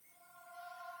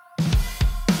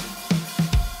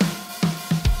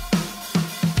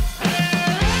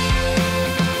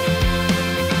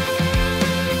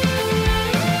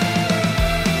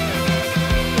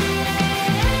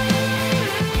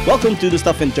Welcome to the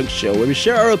Stuff and Junk Show, where we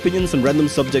share our opinions on random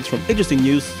subjects from interesting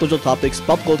news, social topics,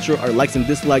 pop culture, our likes and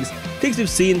dislikes, things we've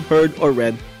seen, heard, or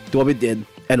read, to what we did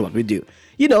and what we do.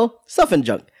 You know, Stuff and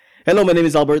Junk. Hello, my name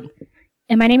is Albert.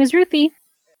 And my name is Ruthie.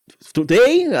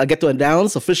 Today, I get to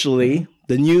announce officially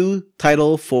the new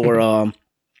title for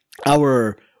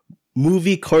our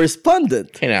movie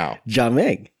correspondent. Hey now.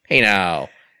 Jameng. Hey now.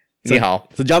 So, Ni hao.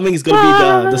 so Jameng is going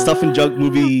to be the Stuff and Junk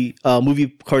movie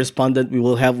correspondent. We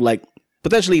will have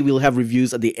potentially we'll have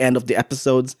reviews at the end of the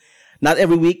episodes. Not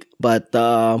every week, but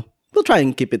we'll try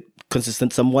and keep it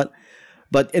consistent somewhat.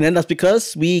 And then that's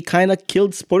because we kind of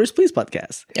killed Spoilers Please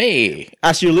podcast. Hey.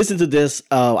 As you listen to this,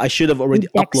 I should have already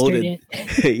uploaded.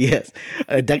 Yes.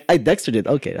 I dextered it.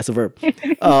 Okay, that's a verb.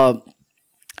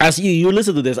 As you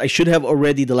listen to this, I should have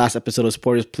already the last episode of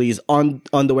Spoilers Please on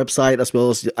the website as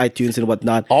well as iTunes and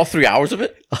whatnot. All 3 hours of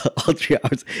it? All 3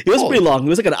 hours. It was pretty long. It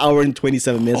was like an hour and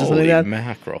 27 minutes or something like that.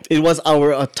 Mackerel. It was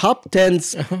our top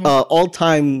 10s,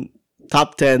 all-time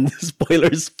top 10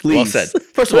 Spoilers Please. Well said.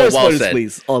 First of all, well Spoilers said.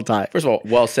 Please, all time. First of all,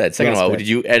 well said. Second of all, did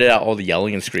you edit out all the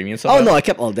yelling and screaming and stuff? Oh, no, I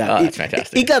kept all that. Oh, that's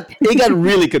fantastic. It got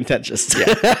really contentious.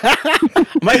 Yeah.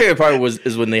 My favorite part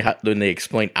is when they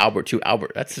explained Albert to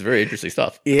Albert. That's very interesting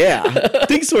stuff. Yeah.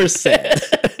 Things were said.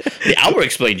 The Albert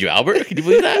explained you, Albert. Can you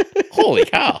believe that? Holy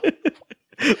cow.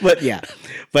 But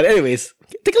anyways,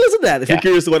 take a listen to that if you're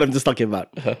curious to what I'm just talking about.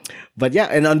 But yeah,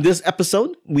 and on this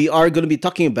episode, we are going to be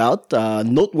talking about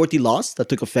noteworthy laws that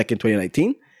took effect in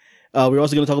 2019. We're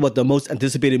also going to talk about the most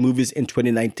anticipated movies in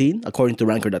 2019, according to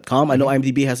Ranker.com. I know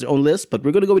IMDb has their own list, but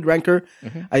we're going to go with Ranker. I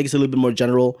think it's a little bit more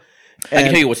general. I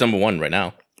can tell you what's number one right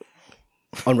now.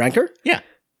 On Ranker? Yeah.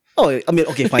 Oh, I mean,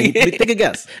 okay, fine. Take a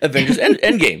guess. Avengers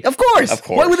Endgame. Of course.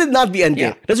 Why would it not be Endgame?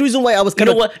 Yeah. That's the reason why I was You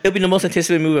know what? It'll be the most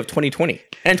anticipated movie of 2020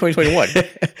 and 2021.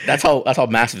 That's how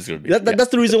massive it's going to be.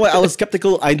 That's the reason why I was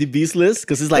skeptical of IMDb's list,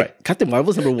 because it's like, Captain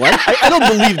Marvel's number one? I don't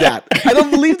believe that. I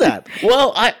don't believe that.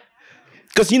 Well,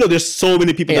 Because, there's so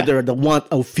many people that want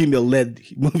a female-led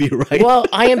movie, right? Well,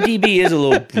 IMDb is a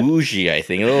little bougie, I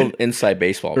think. A little inside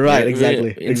baseball. Right,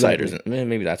 exactly. Insiders.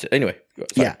 Maybe that's it. Anyway.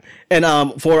 Sorry. Yeah. And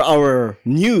for our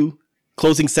new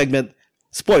closing segment,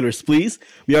 Spoilers Please,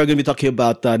 we are going to be talking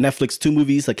about Netflix 2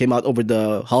 movies that came out over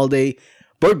the holiday,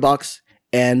 Bird Box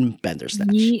and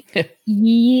Bandersnatch.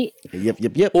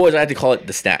 Yep. Or as I like to call it,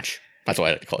 The Snatch. That's why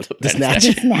I like to call it The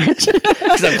Snatch.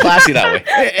 Because I'm classy that way.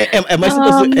 Am I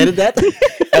supposed to edit that?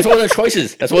 That's one of the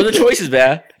choices. That's one of the choices,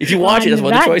 man. If you watch it, that's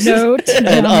one of the choices.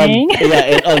 And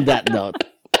on that note.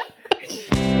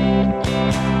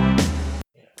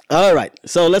 All right.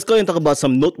 So let's go and talk about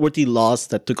some noteworthy laws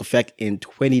that took effect in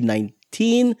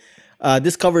 2019.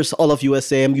 This covers all of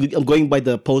USA. I'm going by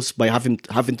the post by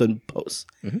Huffington Post.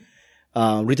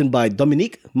 Written by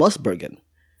Dominique Mossbergen.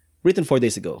 Written 4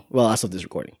 days ago. Well, as of this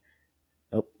recording.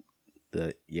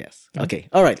 Yes. Okay.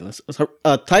 All right.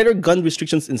 Tighter gun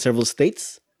restrictions in several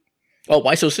states. Oh,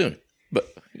 why so soon? But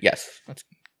yes, that's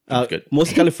good.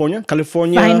 Most California.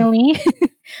 Finally,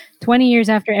 20 years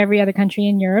after every other country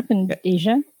in Europe and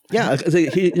Asia. Yeah.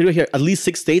 Here. At least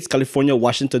 6 states: California,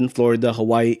 Washington, Florida,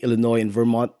 Hawaii, Illinois, and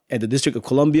Vermont, and the District of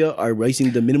Columbia are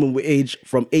raising the minimum age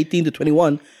from 18 to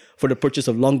 21 for the purchase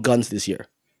of long guns this year.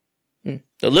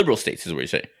 The liberal states is what you're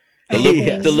saying.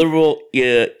 The liberal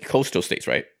coastal states,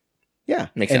 right? Yeah.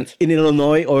 Makes sense. In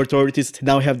Illinois, authorities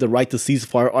now have the right to seize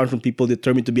firearms from people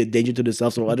determined to be a danger to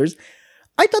themselves or others.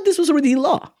 I thought this was already in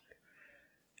law.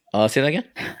 Say that again?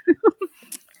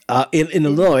 In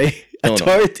Illinois,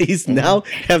 authorities now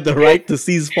have the right to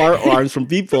seize firearms from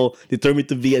people determined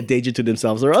to be a danger to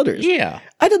themselves or others. Yeah.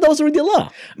 I thought that was already a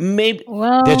law. Maybe.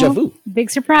 Well, Deja vu. Big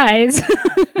surprise.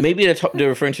 Maybe they're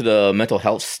referring to the mental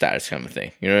health status kind of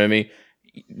thing. You know what I mean?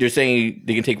 They're saying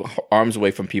they can take arms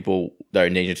away from people that are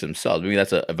in danger to themselves. Maybe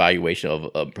that's an evaluation of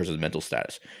a person's mental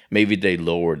status. Maybe they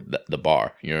lowered the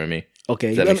bar. You know what I mean?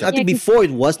 Okay. I think before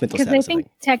it was mental status. Because I think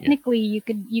technically you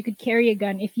could carry a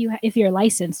gun if you're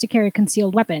licensed to carry a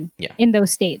concealed weapon in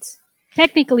those states.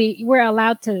 Technically, we're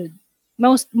allowed to.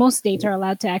 Most states are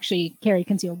allowed to actually carry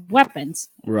concealed weapons.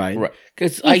 Right.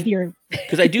 Because I do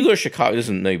go to Chicago. This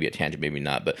is maybe a tangent, maybe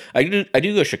not, but I do go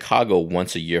to Chicago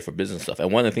once a year for business stuff.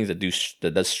 And one of the things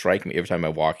that does strike me every time I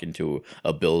walk into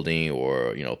a building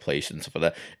or a place and stuff like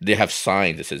that, they have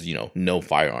signs that says no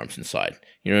firearms inside.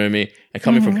 You know what I mean? And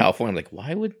coming from California, I'm like,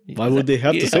 why would they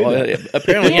have to say that?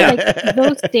 Apparently, like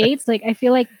those states, like I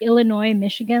feel like Illinois,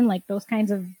 Michigan, like those kinds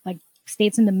of like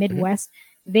states in the Midwest,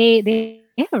 they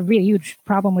have a really huge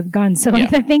problem with guns. So I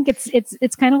think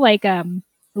it's kind of like the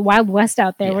Wild West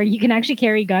out there where you can actually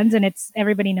carry guns and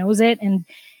everybody knows it and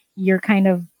you're kind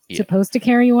of supposed to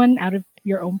carry one out of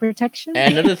your own protection.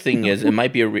 And another thing is, it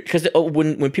might be because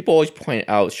when people always point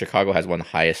out Chicago has one of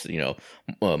the highest,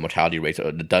 mortality rates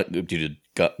due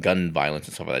to gun violence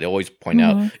and stuff like that. They always point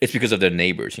out it's because of their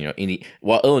neighbors.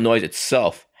 While Illinois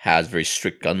itself has very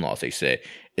strict gun laws, they say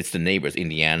it's the neighbors,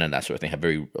 Indiana and that sort of thing, have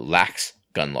very lax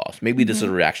gun laws. Maybe this is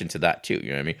a reaction to that too. You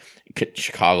know what I mean?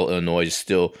 Chicago, Illinois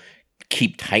still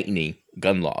keep tightening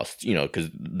gun laws, because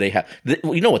they have,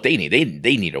 what they need?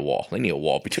 They need a wall. They need a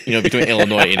wall between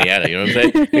Illinois and Indiana. You know what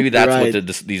I'm saying? Maybe that's right. what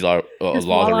these are laws.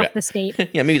 Wall off the state.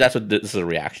 Yeah, maybe that's what this is a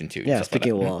reaction to. Yeah,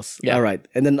 speaking of laws. Yeah. All right.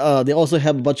 And then they also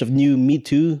have a bunch of new Me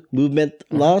Too movement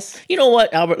laws. You know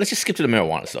what, Albert? Let's just skip to the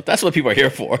marijuana stuff. That's what people are here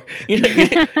for.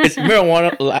 It's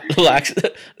marijuana,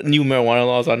 new marijuana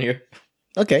laws on here.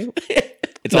 Okay.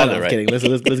 It's on there, right? I'm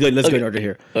kidding. Let's go in order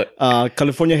here.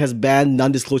 California has banned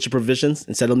non-disclosure provisions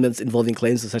in settlements involving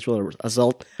claims of sexual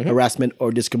assault, harassment,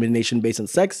 or discrimination based on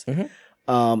sex.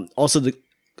 Also, the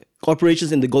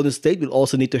corporations in the Golden State will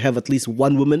also need to have at least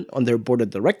one woman on their board of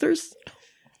directors.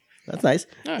 That's nice.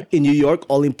 Right. In New York,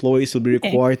 all employees will be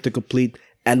required to complete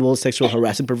annual sexual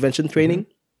harassment prevention training,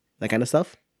 that kind of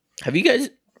stuff. Have you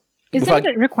guys? Is that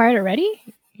required already?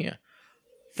 Yeah.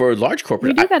 For large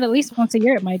corporate, we do that at least once a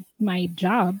year at my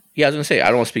job. Yeah, I was gonna say I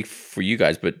don't want to speak for you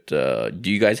guys, but do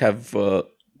you guys have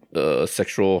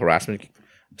sexual harassment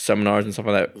seminars and stuff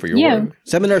like that for your work?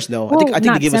 Seminars? No, I think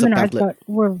they give us a pamphlet.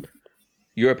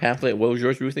 You're a pamphlet. What was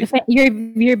yours, Ruthie?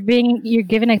 You're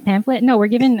given a pamphlet. No, we're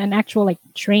given an actual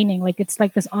training. It's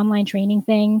like this online training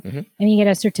thing, and you get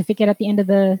a certificate at the end of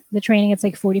the training. It's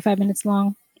 45 minutes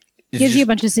long. Gives you a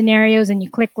bunch of scenarios, and you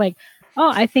click oh,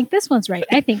 I think this one's right.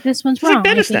 I think this one's wrong.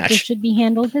 I think this should be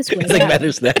handled this way. It's like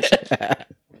Bandersnatch.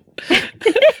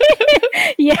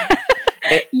 Yeah.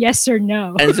 Yes or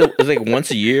no. And so it's once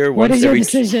a year. What is your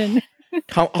decision?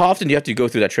 How often do you have to go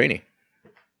through that training?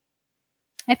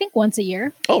 I think once a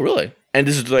year. Oh, really? And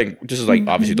this is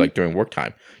obviously during work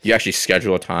time. You actually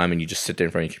schedule a time and you just sit there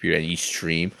in front of your computer and you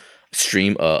stream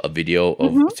a video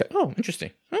of. Oh,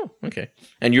 interesting. Oh, okay.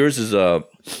 And yours is a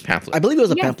pamphlet. I believe it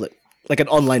was a pamphlet. Like an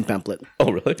online pamphlet.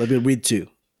 Oh, really? That we read too.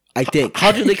 I think.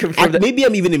 How do they confirm that? Maybe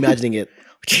I'm even imagining it.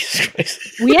 Jesus Christ.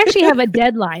 We actually have a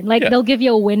deadline. They'll give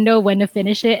you a window when to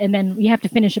finish it, and then you have to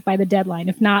finish it by the deadline.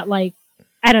 If not, I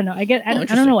don't know. I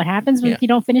don't know what happens if you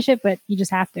don't finish it, but you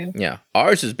just have to. Yeah.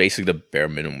 Ours is basically the bare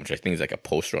minimum, which I think is like a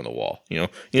poster on the wall. The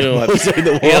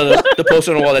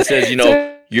poster on the wall that says,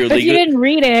 you're legally, if you didn't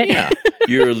read it. Yeah,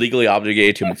 you're legally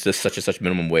obligated to such and such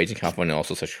minimum wage in California, and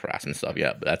also such harassment stuff.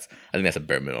 Yeah, but I think that's a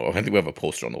bare minimum. I think we have a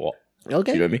poster on the wall.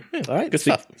 Okay, you know what I mean? Yeah, all right, good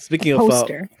stuff. Speaking of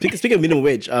minimum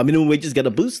wage, minimum wages get a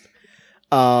boost.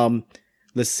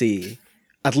 Let's see,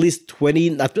 at least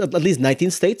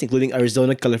 19 states, including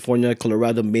Arizona, California,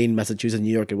 Colorado, Maine, Massachusetts,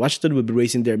 New York, and Washington, will be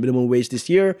raising their minimum wage this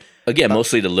year. Again,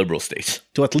 mostly the liberal states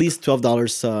to at least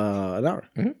 $12 an hour.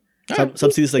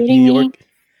 Some cities like New York,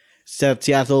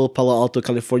 Seattle, Palo Alto,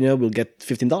 California will get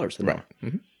 $15 an hour. Are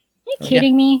you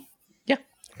kidding me? Yeah.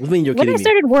 What do you mean you're kidding me? When I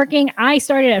started working, I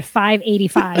started at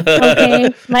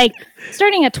 $5.85. Okay,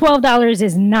 starting at $12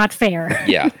 is not fair.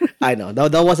 Yeah, I know.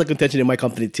 That was a contention in my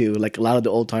company too. Like a lot of the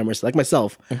old timers, like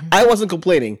myself, I wasn't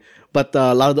complaining, but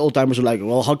a lot of the old timers were like,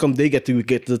 "Well, how come they get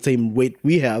the same weight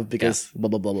we have? Because blah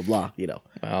blah blah blah blah."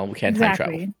 Well, we can't time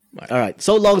travel. All right.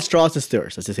 So long straws and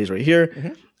stirrers, as it says right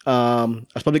here.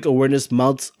 As public awareness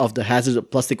mounts of the hazards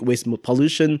of plastic waste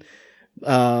pollution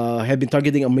have been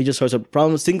targeting a major source of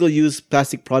problems: single-use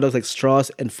plastic products like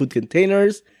straws and food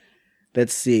containers.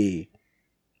 Let's see.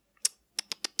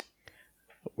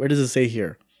 Where does it say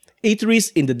here?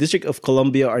 Eateries in the District of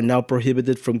Columbia are now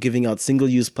prohibited from giving out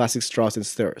single-use plastic straws and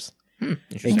stirrers.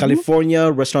 In California,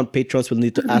 restaurant patrons will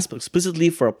need to ask explicitly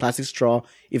for a plastic straw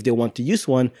if they want to use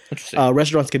one.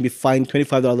 Restaurants can be fined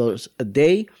 $25 a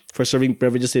day for serving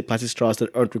beverages in plastic straws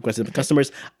that aren't requested by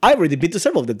customers. I've already been to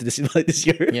several of them this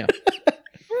year. Yeah.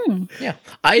 Yeah.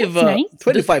 I've nice.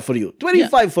 25 for you.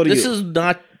 25 for you. This is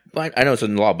not, I know it's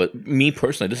in law, but me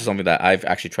personally, this is something that I've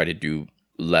actually tried to do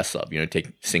less of.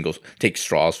 Take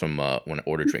straws from when I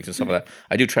order drinks and stuff like that.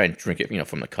 I do try and drink it,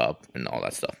 from the cup and all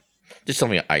that stuff. Just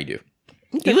something I do.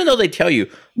 Okay. Even though they tell you,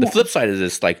 the flip side of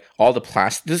this, all the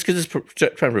plastic, this is because it's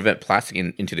trying to prevent plastic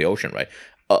into the ocean, right?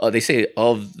 They say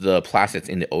of the plastics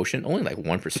in the ocean, only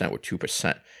 1% or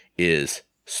 2% is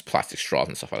plastic straws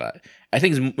and stuff like that. I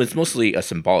think it's mostly a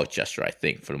symbolic gesture, I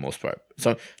think, for the most part.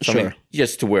 So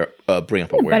just to bring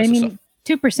up awareness and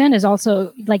stuff. 2% is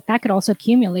also that could also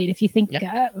accumulate if you think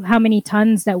how many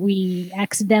tons that we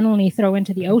accidentally throw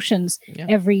into the oceans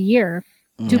every year.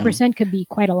 2% could be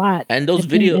quite a lot. And those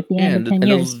videos, and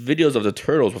those videos of the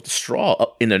turtles with the straw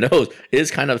up in their nose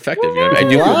is kind of effective. You know, I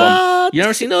do feel bummed. You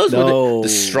never seen those? No. The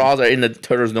straws are in the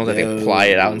turtle's nose that they apply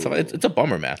it out and stuff. It's a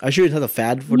bummer, man. I'm sure it has a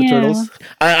fad for the turtles.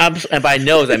 And by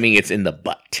nose, I mean it's in the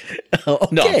butt.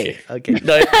 Okay. No, okay.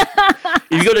 No,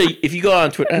 if you go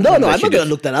on Twitter, no, I'm not gonna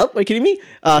look that up. Are you kidding me?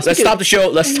 Let's stop the show.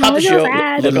 Let's stop the show.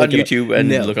 Look on YouTube and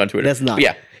look on Twitter. That's not. But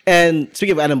yeah. And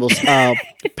speaking of animals,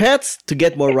 pets, to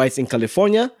get more rights in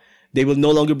California, they will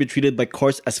no longer be treated by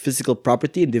courts as physical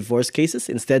property in divorce cases.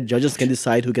 Instead, judges can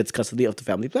decide who gets custody of the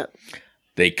family pet.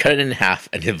 They cut it in half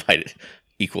and divide it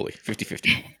equally,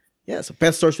 50-50. Yeah, so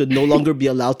pet stores would no longer be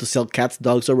allowed to sell cats,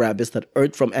 dogs, or rabbits that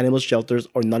earned from animal shelters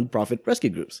or non-profit rescue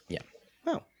groups. Yeah.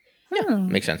 Wow. Yeah,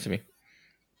 makes sense to me.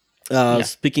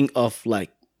 Speaking of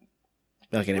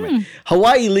okay, never mind.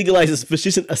 Hawaii legalizes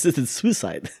physician-assisted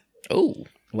suicide. Oh.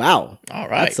 Wow. All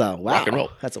right. That's a wow. Rock and roll.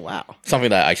 That's a wow. Something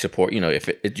that I support. You know, if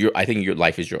I think your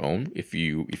life is your own. If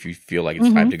you feel like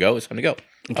it's time to go, it's time to go.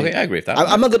 Okay, I agree with that.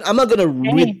 I'm not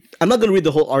gonna read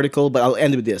the whole article, but I'll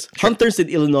end with this. Sure. Hunters in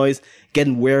Illinois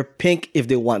can wear pink if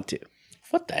they want to.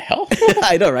 What the hell?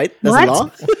 I know, right? That's the law.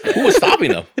 Who was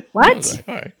stopping them? What?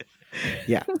 All right.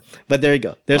 Yeah, but there you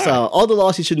go. There's all the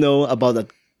laws you should know about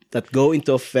that go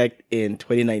into effect in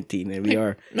 2019, and we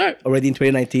are already in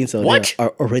 2019, so they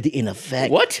are already in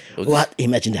effect. What?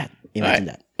 Imagine that. Imagine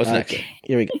that. What's next?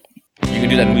 Here we go. You can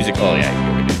do that music. Oh yeah,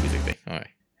 you're gonna do the music thing. All right.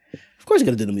 Of course, you're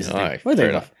gonna do the music. All thing. right. Fair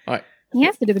enough. All right. He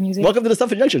has to do the music. Welcome to the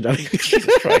Stuff Injection, Johnny.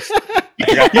 Jesus Christ.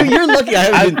 You're lucky.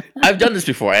 I've done this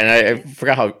before, and I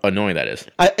forgot how annoying that is.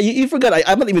 You forgot.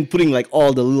 I'm not even putting like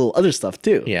all the little other stuff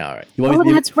too. Yeah, all right.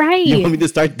 That's right. You want me to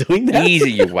start doing that?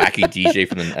 Easy, you wacky DJ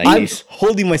from the 90s. I'm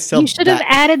holding myself. You should have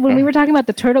added when we were talking about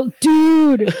the turtle,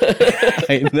 dude.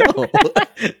 I know.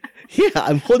 Yeah,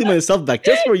 I'm holding myself back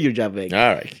just for you, Jabbing.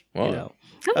 All right. Well,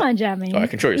 Come on, Jamming. Sorry,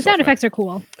 control yourself. The sound effects are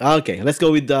cool. Okay, let's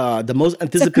go with the most Succumb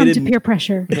anticipated. to peer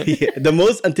pressure. The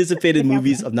most anticipated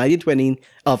movies of 2019.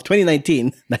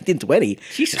 1920.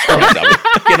 Jesus Christ,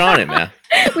 get on it, man.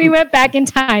 We went back in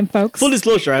time, folks. Full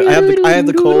disclosure, I have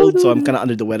the cold, so I'm kind of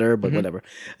under the weather, but whatever.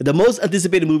 The most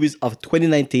anticipated movies of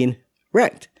 2019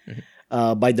 ranked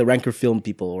by the Ranker Film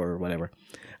people or whatever.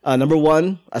 Number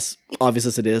one, as obvious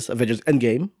as it is, Avengers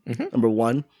Endgame. Number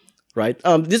one. Right.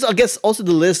 This, I guess, also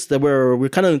the list that we're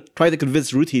kind of trying to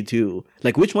convince Ruthie to,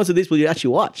 like, which ones of these will you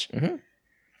actually watch?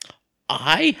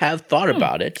 I have thought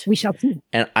about it. We shall see.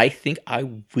 And I think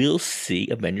I will see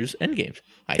Avengers Endgame.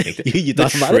 I think that You the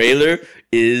thought about trailer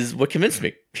is what convinced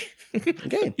me.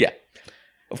 Okay. Yeah.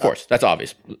 Of course. That's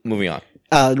obvious. Moving on.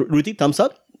 Ruthie, thumbs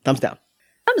up, thumbs down.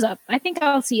 Thumbs up. I think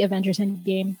I'll see Avengers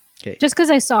Endgame. Okay. Just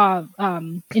because I saw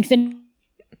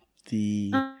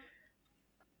Infinity.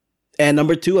 And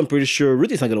number two, I'm pretty sure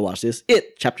Ruthie's not going to watch this.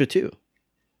 It, Chapter 2.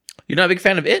 You're not a big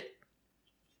fan of it?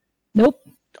 Nope.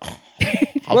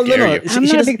 How dare you? I'm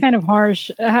not a big fan of horror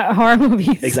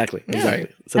movies. Exactly. Yeah. Exactly.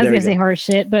 So I was there going you to say go. horror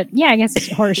shit, but yeah, I guess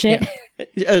it's horror shit.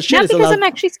 Shit Not is because allowed. I'm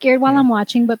actually scared while I'm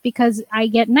watching, but because I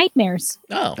get nightmares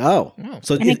Oh.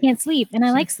 So and I can't sleep, and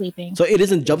I like sleeping. So it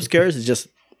isn't jump scares. It's just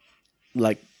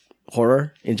like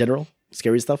horror in general,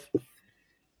 scary stuff.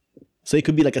 So it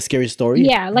could be like a scary story.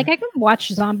 Yeah, like I can watch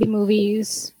zombie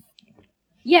movies.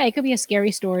 Yeah, it could be a scary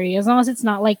story as long as it's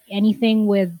not like anything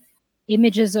with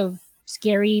images of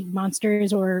scary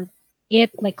monsters or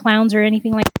like clowns or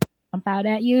anything like that jump out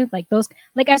at you. Like those.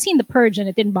 Like I've seen The Purge and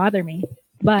it didn't bother me,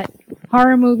 but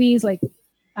horror movies like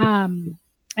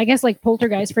I guess like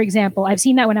Poltergeist, for example. I've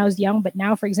seen that when I was young, but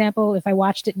now, for example, if I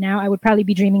watched it now, I would probably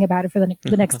be dreaming about it for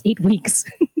the next 8 weeks.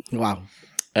 Wow.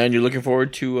 And you're looking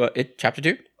forward to it, Chapter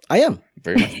 2? I am.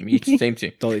 Very much. Me, same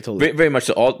too. Totally. Very, very much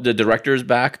so. All the directors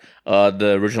back,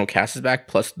 the original cast is back,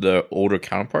 plus the older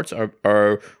counterparts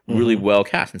are really well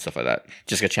cast and stuff like that.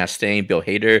 Jessica Chastain, Bill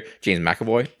Hader, James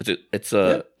McAvoy.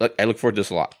 I look forward to this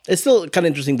a lot. It's still kind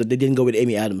of interesting that they didn't go with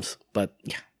Amy Adams, but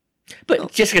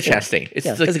But Jessica Chastain, it's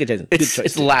like, Jessica Chastain. Good choice.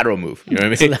 it's a lateral move. You know what I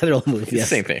mean? It's a lateral move. It's Yes.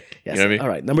 the same thing. Yes. You know what I mean? All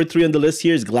right. Number 3 on the list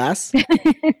here is Glass.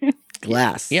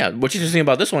 Glass. Yeah. What's interesting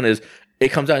about this one is it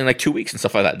comes out in like 2 weeks and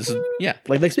stuff like that. This is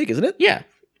Like next week, isn't it? yeah.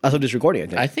 As of this recording, I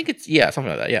think. I think it's something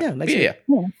like that. Yeah. Yeah, next yeah.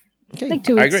 week. Okay. Like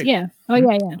 2 I weeks. agree. Yeah. Oh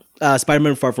yeah.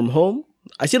 Spider-Man Far From Home.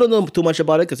 I still don't know too much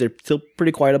about it because they're still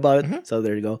pretty quiet about it. So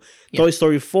there you go. Toy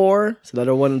Story 4 is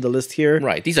another one on the list here.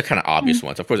 Right. These are kind of obvious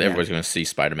ones. Of course, everybody's going to see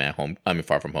Spider-Man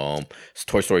Far From Home.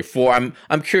 Toy Story 4.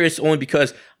 I'm curious only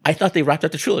because I thought they wrapped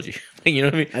up the trilogy. You know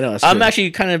what I mean? I know. That's I'm true.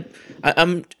 actually kind of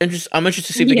I'm interested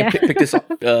to see if they can pick this up.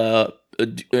 I'm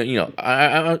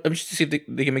interested to see if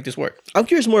they can make this work. I'm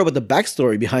curious more about the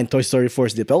backstory behind Toy Story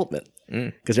 4's development.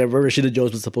 Because remember, Rashida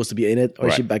Jones was supposed to be in it, or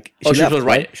she back? She was supposed to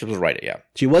write it. She was supposed to write it. Yeah,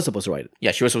 she was supposed to write it.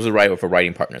 Yeah, she was supposed to write it with a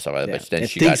writing partner. So, but then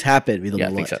things happen. We don't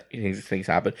know what. Things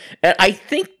happen, and I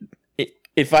think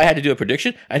if I had to do a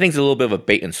prediction, I think it's a little bit of a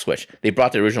bait and switch. They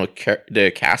brought the original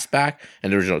the cast back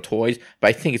and the original toys, but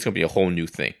I think it's going to be a whole new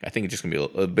thing. I think it's just going to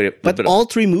be a bit. But all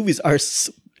three movies are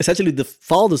essentially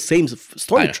follow the same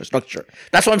story structure.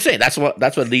 That's what I'm saying. That's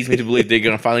what leads me to believe they're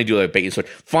going to finally do a bait and switch.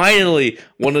 Finally,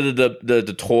 one of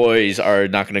the toys are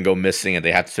not going to go missing, and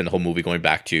they have to spend the whole movie going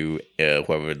back to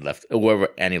whoever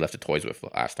Annie left the toys with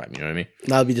last time. You know what I mean?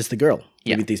 That'll be just the girl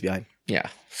leaving things behind. Yeah.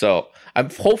 So I'm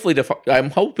hoping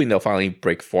they'll finally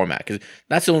break format, because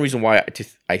that's the only reason why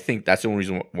I think that's the only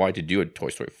reason why to do a Toy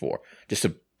Story 4, just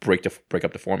to break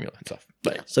up the formula and stuff.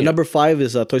 But so number 5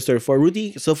 is Toy Story 4.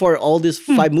 Rudy, so far all these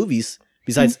 5 movies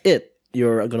besides it,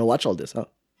 you're gonna watch all this, huh?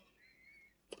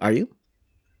 Are you?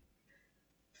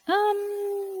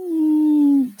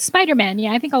 Spider-Man.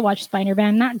 Yeah, I think I'll watch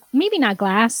Spider-Man. Maybe not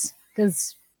Glass,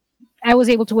 because I was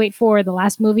able to wait for the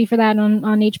last movie for that on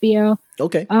HBO.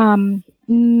 Okay.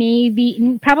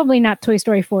 Probably not Toy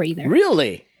Story 4 either.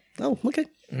 Really? Oh, okay.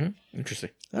 Interesting.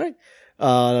 All right.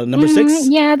 Number 6.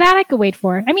 Yeah, that I could wait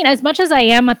for. I mean, as much as I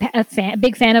am a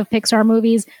big fan of Pixar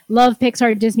movies, love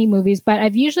Pixar Disney movies, but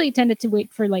I've usually tended to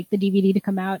wait for like the DVD to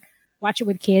come out, watch it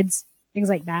with kids, things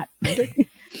like that.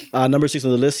 Number 6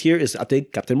 on the list here is, I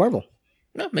think, Captain Marvel.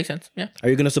 No, makes sense. Yeah. Are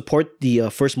you going to support the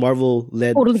first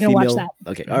Marvel-led totally female? Gonna watch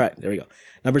that. Okay, all right, there we go.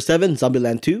 Number 7,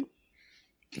 Zombieland 2.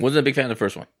 Wasn't a big fan of the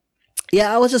first one.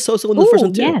 Yeah, I was just so-so in the first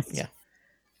one too. Yes. Yeah.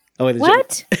 Oh, wait,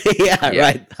 what? yeah,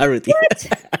 right. Haruti. What?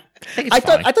 I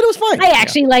thought it was fine. I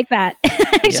actually like that.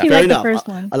 I actually like the first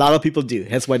one. A lot of people do.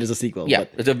 Hence why there's a sequel. Yeah,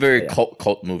 it's a very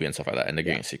cult movie and stuff like that, and they're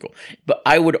getting a sequel. But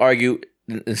I would argue,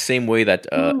 in the same way that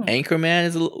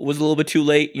Anchorman was a little bit too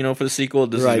late, for the sequel,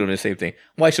 this is going to be the same thing.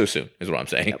 Why so soon? Is what I'm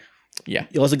saying. Yep. Yeah.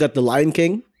 You also got The Lion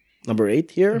King, number 8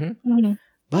 here. We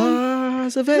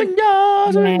could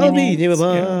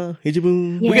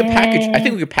package. I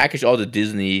think we could package all the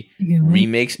Disney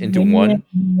remakes into one.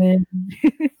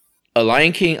 A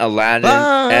Lion King, Aladdin,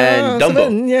 and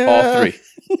Dumbo. All 3.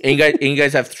 And you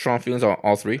guys have strong feelings on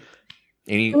all 3?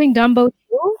 Doing Dumbo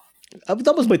too?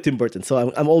 Dumbo's by Tim Burton,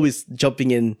 so I'm always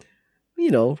jumping in,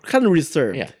 kind of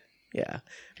reserved. Yeah.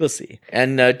 We'll see.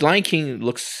 And Lion King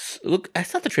I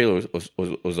thought the trailer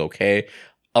was okay.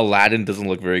 Aladdin doesn't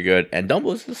look very good, and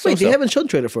Dumbo is so-so. Wait, they haven't shown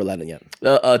trailer for Aladdin yet.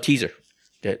 Teaser.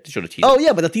 They showed a teaser. Oh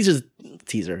yeah, but the teaser's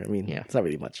teaser. I mean, it's not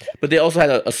really much. But they also had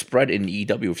a spread in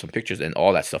EW with some pictures, and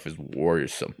all that stuff is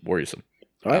worrisome.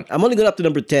 All right, I'm only going up to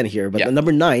number 10 here, but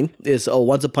number 9 is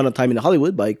Once Upon a Time in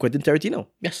Hollywood by Quentin Tarantino.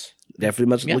 Yes, definitely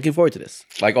much looking forward to this.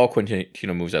 Like all Quentin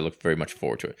Tarantino movies, I look very much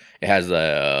forward to it. It has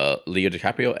Leo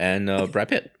DiCaprio and Brad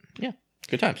Pitt. Yeah,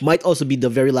 good times. Might also be the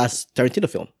very last Tarantino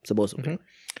film, supposedly.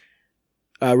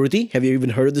 Ruthie, have you even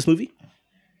heard of this movie?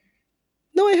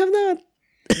 No, I have not.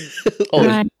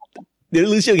 Did I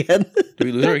lose you again? Did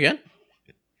we lose her again?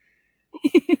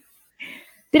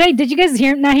 Did you guys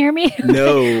not hear me?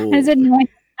 No. I said no. I've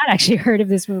not actually heard of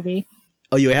this movie.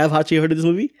 Oh, you have actually heard of this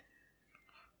movie?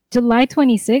 July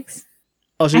 26th.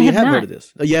 Oh, so you have heard of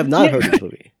this? Oh, you have not heard of this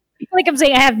movie? Like I'm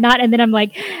saying, I have not, and then I'm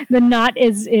like, the knot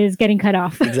is getting cut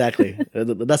off. Exactly.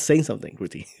 That's saying something,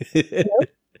 Ruthie.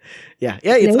 Yeah.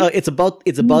 It's about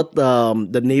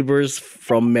the neighbors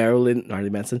from Marilyn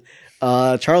Manson,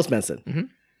 Charles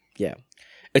Manson. Yeah,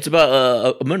 it's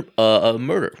about a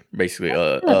murder basically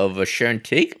of a Sharon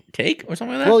Tate or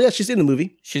something like that. Well, yeah, she's in the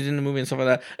movie. She's in the movie and stuff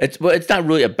like that. It's not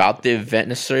really about the event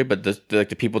necessarily, but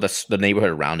the people that's the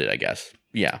neighborhood around it, I guess.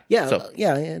 Yeah. Yeah. So,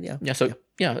 yeah. So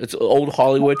it's old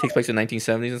Hollywood. Takes place in the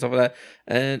 1970s and stuff like that,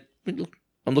 and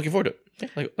I'm looking forward to it. Yeah,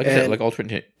 like I said, like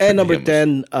alternate. And number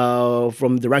 10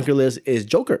 from the ranker list is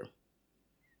Joker.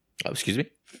 Excuse me?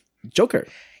 Joker.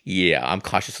 Yeah, I'm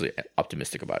cautiously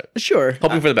optimistic about it. Sure.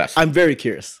 Hoping for the best. I'm very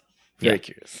curious. Very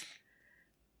curious.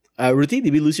 Ruthie,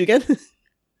 did we lose you again?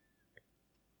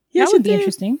 Yes, that would be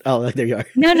interesting. Oh, there you are.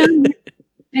 No.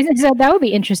 I said that would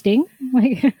be interesting.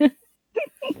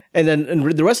 And then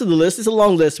the rest of the list is a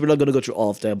long list. We're not going to go through all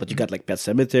of them, but you got like Pet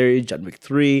Sematary, John Wick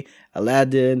 3,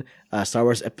 Aladdin, Star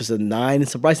Wars Episode 9, and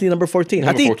surprisingly number 14.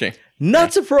 Number 14.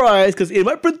 Not surprised, because in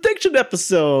my prediction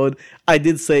episode, I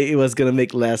did say it was going to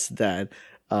make less than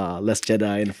less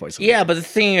Jedi and Force. Yeah, but the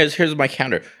thing is, here's my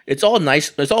counter. It's all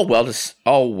nice. It's all well to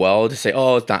say,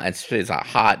 oh, it's not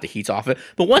hot. The heat's off it.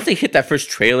 But once they hit that first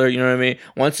trailer, you know what I mean.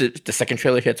 Once the second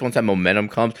trailer hits, once that momentum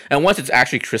comes, and once it's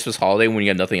actually Christmas holiday when you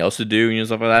have nothing else to do,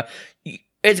 stuff like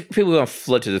that, people are gonna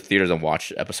flood to the theaters and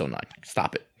watch Episode 9.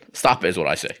 Stop it. Stop it is what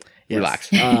I say. Yes.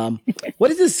 Relax.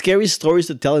 What is the scariest stories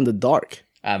to tell in the dark?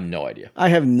 I have no idea. I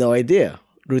have no idea.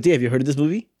 Ruthie, have you heard of this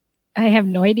movie? I have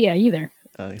no idea either.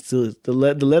 So the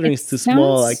lettering is too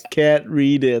small. I can't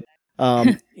read it.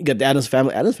 You got the Addams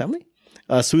Family. Addams Family?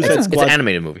 Suicide Squad. It's an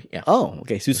animated movie. Yeah. Oh,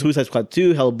 okay. So Suicide Squad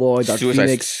 2, Hellboy, Dark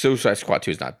Phoenix. Suicide Squad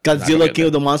 2 is not. Godzilla King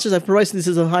of the Monsters. I'm surprised this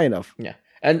isn't high enough. Yeah.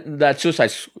 And that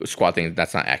Suicide Squad thing,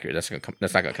 that's not accurate. That's not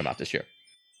going to come out this year.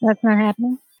 That's not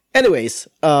happening. Anyways,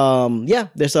 yeah,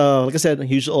 there's like I said, a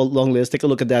huge long list. Take a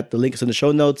look at that. The link is in the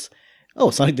show notes. Oh,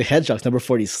 Sonic the Hedgehog's number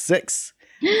 46.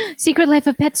 Secret Life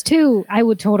of Pets 2. I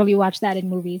would totally watch that in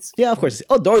movies. Yeah, of course.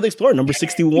 Oh, Dora the Explorer, number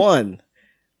 61.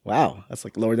 Wow, that's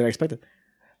like lower than I expected.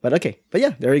 But okay, but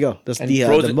yeah, there you go. That's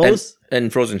the most.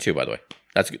 And Frozen 2, by the way.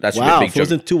 That's wow. A big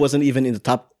Frozen joke. 2 wasn't even in the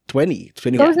top 20.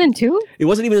 Frozen 2? It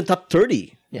wasn't even in the top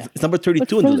 30. Yeah, it's number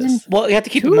 32 on the list. Well, you have to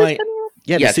keep in mind.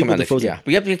 Yeah, the sequel to Frozen. Yeah,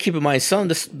 but you have to keep in mind some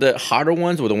of the harder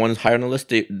ones, or the ones higher on the list.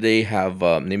 They may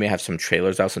have some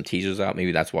trailers out, some teasers out.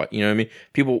 Maybe that's why, you know what I mean.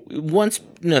 People, once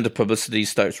the publicity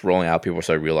starts rolling out, people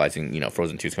start realizing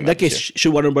Frozen 2 is coming. In that case,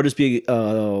 should Warner Brothers be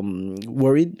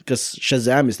worried because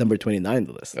Shazam is number 29 on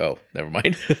the list? Oh, never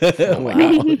mind.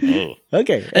 Wow.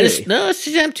 Okay. And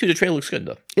Shazam 2, the trailer looks good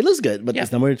though. It looks good, but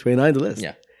it's number 29 on the list.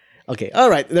 Yeah. Okay, all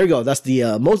right, there you go. That's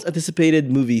the most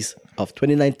anticipated movies of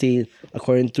 2019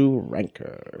 according to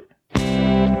Ranker.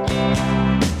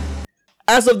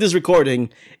 As of this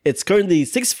recording, it's currently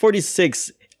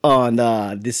 6:46 on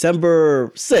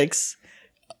December 6th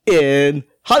in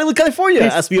Hollywood, California.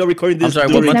 As we are recording this, I'm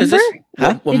sorry, what month is this?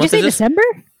 Huh? What month is this? December?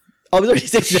 Oh, it's already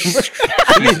December.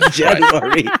 It's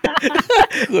January.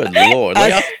 Good Lord.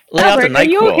 Lay out the night. Are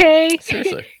you okay?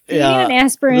 Seriously. Yeah, an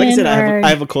aspirin. Like I said, I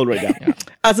have a cold right now. Yeah.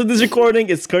 As of this recording,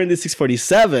 it's currently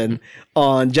 6:47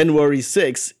 on January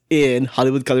 6th in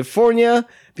Hollywood, California.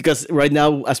 Because right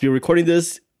now, as we're recording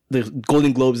this, the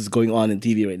Golden Globes is going on in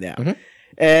TV right now. Mm-hmm.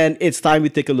 And it's time we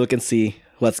take a look and see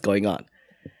what's going on.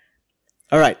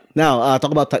 All right. Now,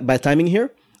 talk about bad timing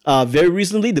here. Very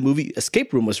recently, the movie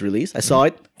Escape Room was released. I saw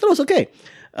it. Thought it was okay.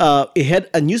 It had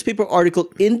a newspaper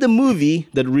article in the movie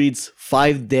that reads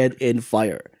 5 dead in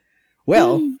fire.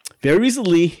 Well, very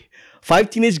recently,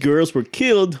 5 teenage girls were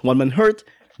killed, 1 man hurt,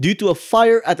 due to a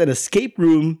fire at an escape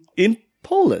room in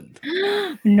Poland.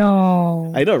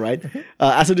 No. I know, right?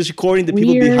 As of this recording, the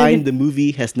people behind the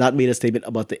movie has not made a statement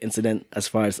about the incident as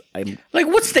far as I'm... Like,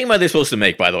 what statement are they supposed to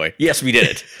make, by the way? Yes, we did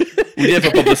it. We did it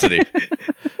for publicity.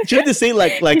 Should they say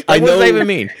like I know? What does that even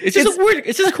mean? It's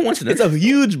just a coincidence. It's a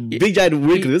huge, big, giant,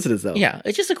 weird coincidence, though. Yeah,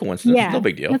 it's just a coincidence. Yeah, no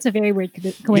big deal. That's a very weird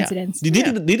coincidence. Yeah. Do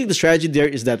you think the strategy there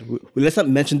is that let's not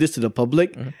mention this to the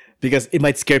public because it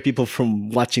might scare people from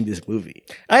watching this movie?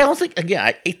 I don't think. Again,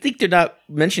 I think they're not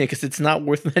mentioning it because it's not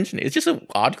worth mentioning. It's just an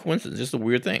odd coincidence. Just a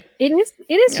weird thing. It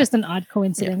is just an odd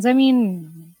coincidence. I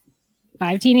mean,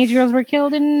 5 teenage girls were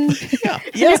killed in an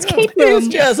escape room. It's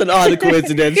just an odd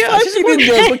coincidence. 5 teenage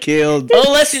girls were killed.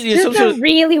 Unless it's a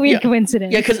really weird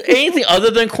coincidence. Yeah, because anything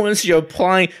other than coincidence, you're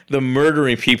applying the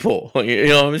murdering people. You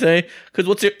know what I'm saying?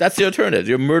 Because that's the alternative.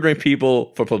 You're murdering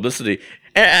people for publicity.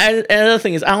 And another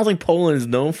thing is, I don't think Poland is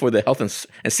known for the health and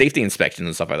safety inspections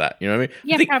and stuff like that. You know what I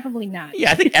mean? Yeah, probably not.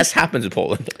 Yeah, I think S happens in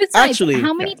Poland. Besides, actually,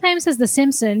 how many times has The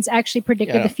Simpsons actually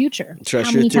predicted the future? How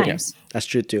many times? Yeah. That's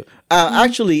true too.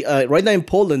 Actually, right now in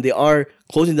Poland, they are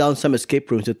closing down some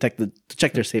escape rooms to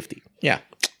check their safety. Yeah.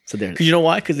 So because you know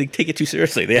why? Because they take it too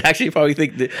seriously. They actually probably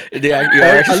think they are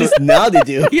at least now they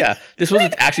do. Yeah, this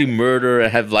wasn't actually murder and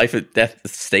have life and death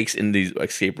stakes in these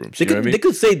escape rooms. They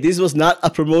could say this was not a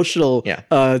promotional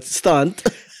stunt.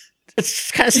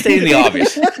 It's kind of stating the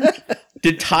obvious.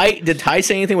 Did Ty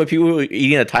say anything when people were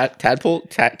eating a tadpoles?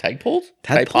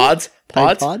 Pods?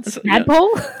 Tadpole?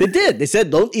 They did. They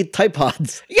said don't eat Tide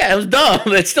Pods. Yeah, it was dumb.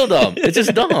 It's still dumb. It's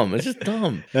just dumb. It's just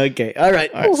dumb. Okay. All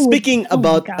right. Speaking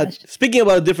about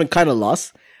a different kind of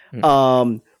loss,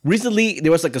 recently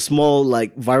there was like a small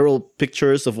viral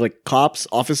pictures of cops,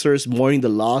 officers mourning the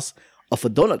loss of a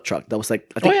donut truck that was I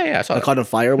think I saw caught on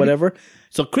fire or whatever.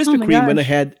 So Krispy Kreme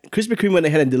went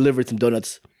ahead and delivered some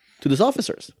donuts to those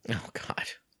officers. Oh God.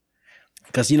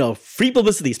 Because free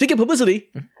publicity. Speaking of publicity,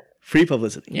 free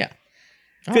publicity. Yeah.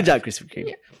 Good job, Krispy Kreme.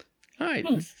 Yeah. All right.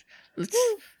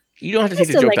 You don't have to take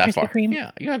the still joke like that Krispy far. Kreme.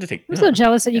 Yeah, you don't have to take. I'm so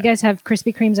jealous that you guys have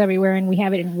Krispy Kremes everywhere, and we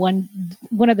have it in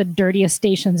one of the dirtiest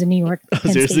stations in New York.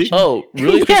 Penn seriously? Station. Oh,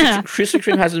 really? Yeah. Krispy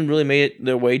Kreme hasn't really made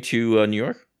their way to New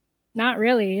York? Not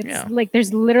really. It's Yeah. like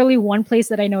there's literally one place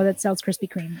that I know that sells Krispy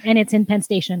Kreme, and it's in Penn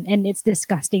Station, and it's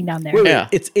disgusting down there. Wait, Yeah.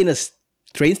 it's in a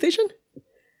train station?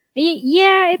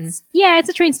 Yeah, it's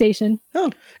a train station. Oh,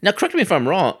 Now, correct me if I'm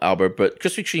wrong, Albert, but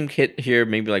Krispy Kreme hit here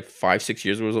maybe like 5-6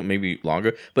 years ago, maybe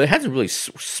longer, but it hasn't really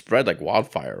spread like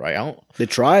wildfire, right? they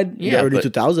tried in the Yeah, early but-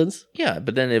 2000s. Yeah,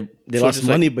 but then They so lost just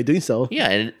money by doing so. yeah,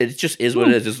 and it just is what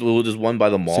it is. It's just one by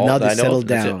the mall. So now that they I know settled of.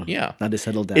 That's it. down. Yeah, Now they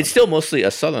settled down. it's still mostly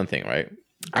a southern thing, right?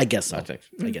 I guess so. I think.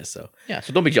 I guess so. Yeah,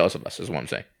 so don't be jealous of us. Is what I'm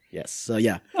saying. Yes. So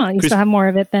yeah. Well, you Kris- still have more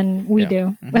of it than we Yeah.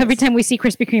 do. Every time we see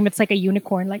Krispy Kreme, it's like a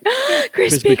unicorn, like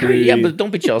Krispy Kreme. Kreme. Yeah, but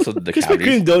don't be jealous of the Krispy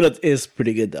cavities. Kreme donut is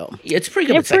pretty good though. Yeah, it's pretty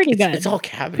good. They're It's like- pretty it's- good. It's all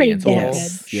cavity. Pretty It's all damn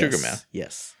sugar, yes. man.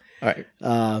 Yes. All right.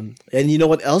 And you know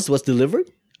what else was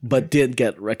delivered but didn't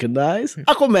get recognized?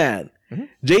 Aquaman.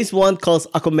 James Wan calls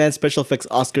Aquaman special effects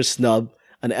Oscar snub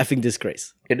an effing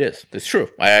disgrace. It is. It's true.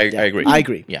 I agree. I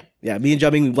agree. Yeah. Yeah, me and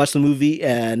Jamming watched the movie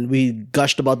and we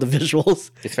gushed about the visuals.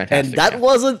 It's fantastic, And that yeah.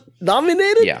 wasn't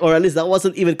nominated? Yeah. Or at least that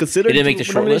wasn't even considered. It didn't make the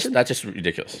for short list. nomination? That's just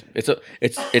ridiculous.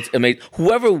 It's amazing.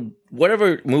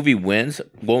 Whatever movie wins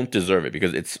won't deserve it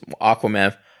because it's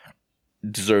Aquaman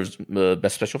deserves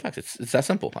best special effects. It's that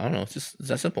simple. I don't know. It's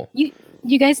that simple.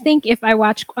 You guys think if I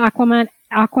watch Aquaman,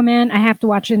 I have to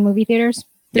watch it in movie theaters,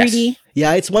 3D? Yes.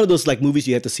 Yeah, it's one of those like movies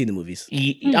you have to see in the movies.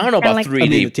 I don't know about like- 3D. I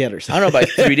mean, the theaters. I don't know about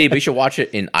 3D, but you should watch it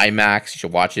in IMAX. You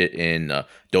should watch it in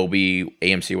Dolby,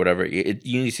 AMC, whatever. You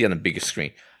need to see it on the biggest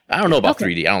screen. I don't know about Okay.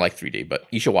 3D. I don't like 3D, but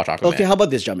you should watch Aquaman. Okay, how about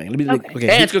this, Jamming? Let me Okay.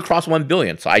 And it's going to cross 1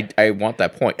 billion. So I want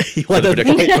that point. You for want the that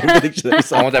prediction. point? Prediction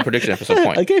episode. I want that prediction episode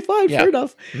point. Okay, fine, Yeah. fair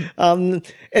enough.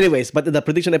 Anyways, but the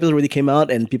prediction episode already came out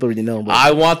and people already know about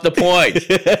I want the point.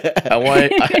 I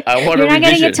want You're a not getting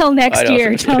revision. it till next I know.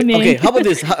 year. Tell me. Okay, how about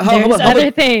this? How There's about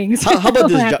other things. how about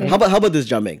this? Happen. How about this,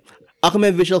 Jamming?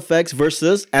 Aquaman visual effects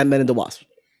versus Ant-Man and the Wasp.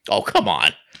 Oh, come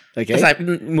on. Okay, It's not,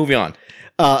 moving on.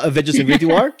 Avengers: Infinity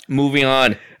War, Moving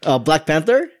on. Black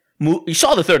Panther. You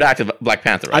saw the third act of Black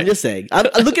Panther, right? I'm just saying. I'm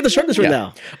looking at the short list right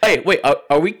now. Hey, wait.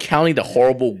 Are we counting the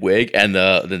horrible wig and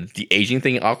the aging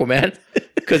thing in Aquaman?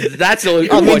 Because that's the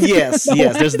only. I mean, yes.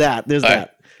 There's that. There's All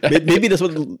that. Maybe that's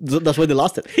why they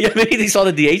lost it. Yeah, maybe they saw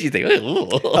the de-aging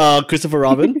thing. Christopher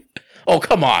Robin, Oh,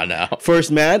 come on now.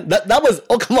 First Man. That was.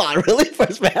 Oh, come on, really?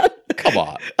 First Man. Come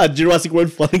on. Jurassic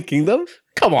World: Fallen Kingdom.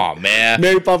 Come on, man.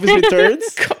 Mary Poppins Returns.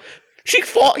 She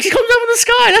comes out of the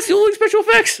sky. That's the only special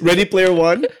effects. Ready Player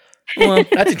One. Well,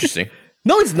 that's interesting.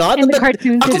 No, it's not. And the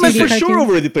cartoons, the Aquaman 2D for sure cartoons.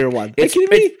 over Ready Player One. Are you kidding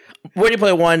me? Ready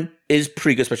Player One is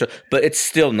pretty good special, but it's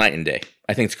still night and day.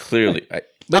 I think it's clearly. But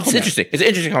it's Aquaman. interesting. It's an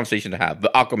interesting conversation to have.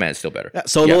 But Aquaman is still better.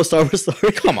 Solo, Yeah. Star Wars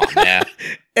story. Come on, man.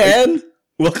 And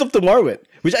Welcome to Marwin,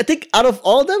 which I think out of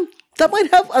all of them, that might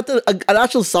have an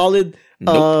actual solid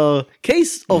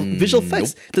case of visual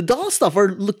effects. The doll stuff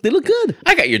they look good.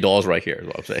 I got your dolls right here. Is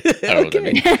what I'm saying. I don't know what that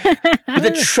means. But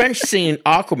the trench scene in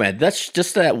Aquaman, that's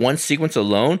just that one sequence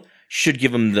alone should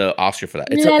give him the Oscar for that.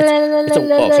 Oh,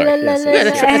 sorry. Yeah,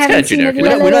 that's kind of generic.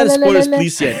 We're not in spoilers,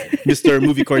 please, yet, Mr.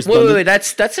 Movie Correspondent. Wait.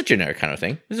 That's a generic kind of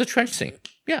thing. It's a trench scene.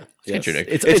 Yeah, it's generic.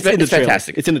 It's in the trailer.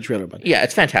 fantastic. It's in the trailer, but Yeah,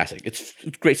 it's fantastic. It's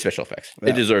great special effects.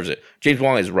 It deserves it. James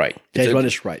Wong is right. James Wan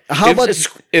is right. How about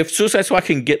if Suicide Squad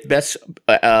can get best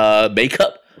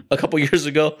makeup a couple years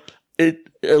ago, it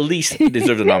at least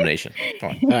deserves a nomination. Come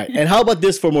on. all right? And how about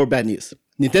this for more bad news?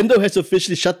 Nintendo has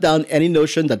officially shut down any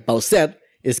notion that Bowsette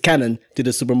is canon to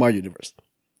the Super Mario universe.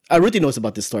 Ruthie knows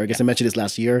about this story because I mentioned this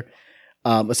last year.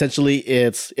 Essentially,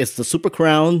 it's the super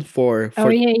crown for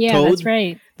yeah, Toad that's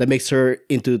right. that makes her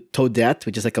into Toadette,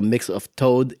 which is like a mix of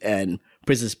Toad and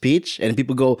Princess Peach. And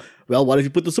people go, well, what if you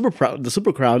put the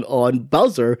super crown on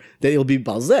Bowser? Then it'll be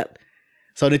Bowsette.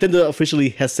 So Nintendo officially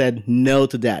has said no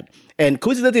to that. And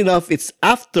coincidentally enough, it's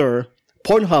after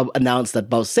Pornhub announced that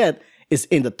Bowsette is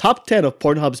in the top 10 of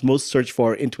Pornhub's most searched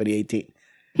for in 2018.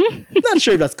 Not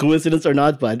sure if that's coincidence or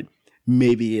not, but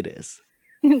maybe it is.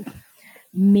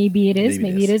 Maybe it is.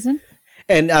 Maybe Maybe it it is. isn't.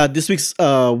 And this week's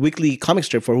weekly comic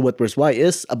strip for Who, What, Where's, Why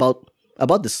is about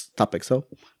this topic. So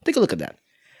take a look at that.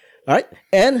 All right.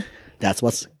 And that's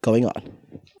what's going on.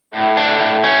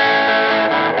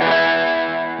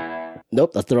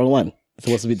 Nope, that's the wrong one. It's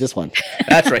supposed to be this one.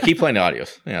 That's right. Keep playing the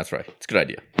audios. Yeah, that's right. It's a good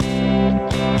idea.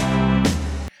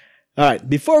 All right.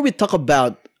 Before we talk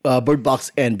about Bird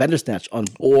Box and Bandersnatch on...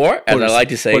 Or, as I Orders- like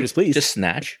to say, orders, please. just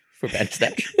snatch for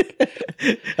Bandersnatch.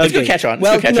 It's good catch on.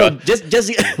 Well, catch on. just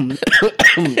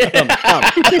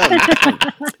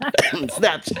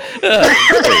Snatch.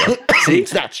 See,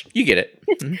 Snatch. You get it.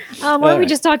 Were we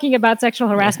just talking about sexual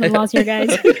harassment laws here, guys?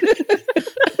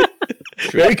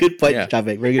 Very good point,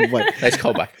 Chavik. Very good point. Nice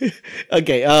callback.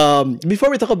 Okay. Before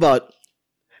we talk about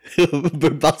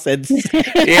Bird Box and it's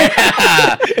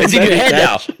in your head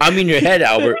now. I'm in your head,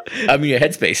 Albert. I'm in your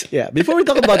headspace. Yeah. Before we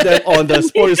talk about that on the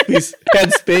Spoilers Please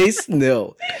headspace,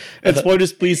 no. And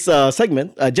Spoilers Please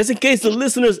segment, just in case the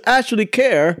listeners actually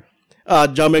care,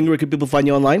 John Meng, where can people find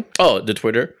you online? Oh, the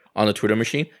Twitter. On the Twitter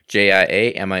machine.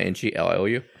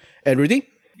 JIAMINGLIOU. And Rudy?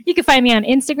 You can find me on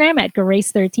Instagram at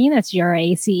Grace13. That's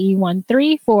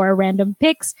GRACE13 for random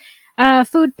pics,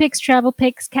 food pics, travel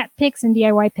pics, cat pics, and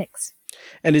DIY pics.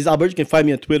 And this is Albert. You can find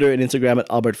me on Twitter and Instagram at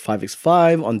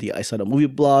Albert5x5, on the I Saw the Movie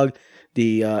blog,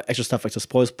 the Extra Stuff Extra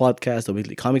Spoilers podcast, the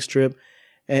weekly comic strip,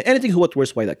 and anything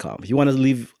whatworstwhy.com. If you want to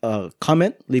leave a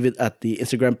comment, leave it at the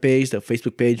Instagram page, the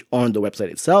Facebook page, or on the website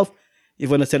itself. If you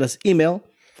want to send us email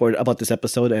about this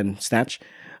episode and Snatch,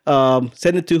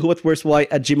 send it to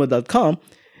whatworstwhy@gmail.com.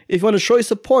 If you want to show your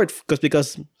support,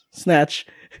 because Snatch,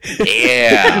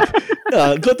 yeah,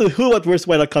 go to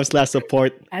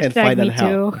whatworstwhy.com/support and find out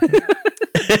how.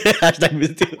 Hashtag Me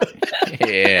Too.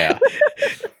 Yeah.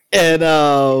 And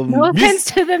no offense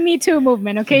to the Me Too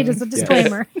movement, okay? Just a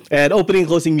disclaimer. And opening and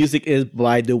closing music is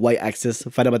by the Y-Axis.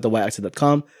 Find out at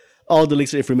they-axis.com. All the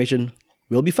links and information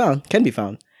can be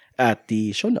found at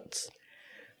the show notes.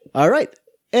 All right.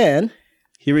 And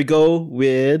here we go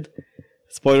with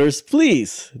Spoilers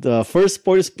Please. The first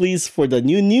Spoilers Please for the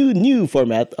new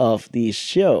format of the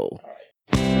show.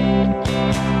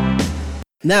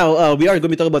 Now, we are going to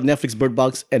be talking about Netflix Bird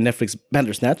Box and Netflix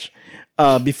Bandersnatch.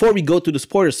 Before we go to the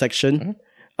spoiler section,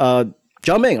 John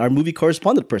Meng, our movie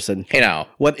correspondent person. Hey now.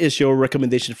 What is your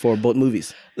recommendation for both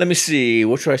movies? Let me see.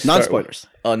 What should I start Non-spoilers.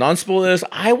 Non-spoilers.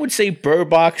 I would say Bird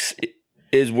Box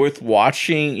is worth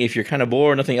watching if you're kind of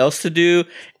bored, nothing else to do.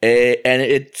 And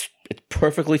it's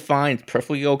perfectly fine. It's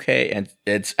perfectly okay. And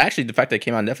it's actually, the fact that it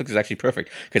came on Netflix is actually perfect,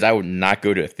 because I would not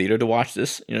go to a theater to watch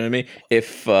this. You know what I mean?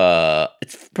 If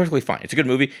it's perfectly fine. It's a good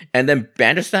movie. And then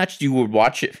Bandersnatch, you would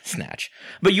watch it.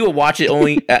 But you would watch it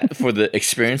only for the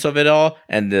experience of it all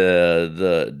and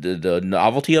the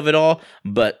novelty of it all.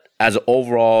 But as an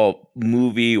overall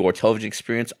movie or television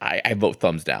experience, I vote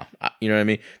thumbs down. You know what I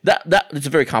mean? That it's a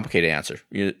very complicated answer,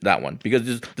 that one, because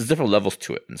there's different levels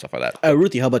to it and stuff like that.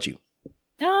 Ruthie, how about you?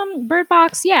 Bird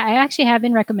Box, yeah, I actually have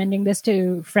been recommending this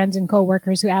to friends and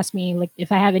coworkers who ask me like if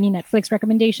I have any Netflix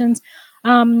recommendations.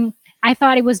 I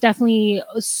thought it was definitely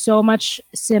so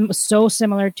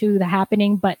similar to The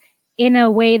Happening, but in a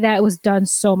way that was done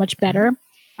so much better.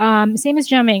 Same as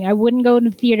Jumping. I wouldn't go to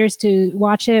theaters to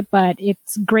watch it, but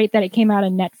it's great that it came out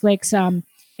on Netflix.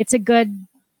 It's a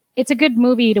good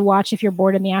movie to watch if you're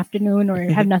bored in the afternoon or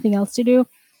have nothing else to do.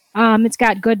 It's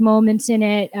got good moments in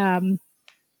it.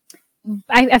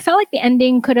 I felt like the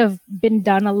ending could have been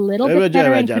done a little bit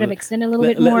better and could have extended a little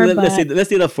bit more. Let's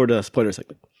do that for the spoiler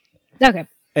segment. Okay.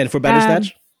 And for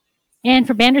Bandersnatch?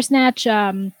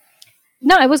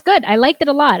 No, it was good. I liked it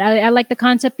a lot. I like the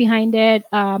concept behind it.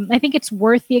 I think it's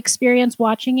worth the experience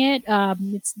watching it.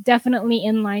 It's definitely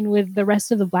in line with the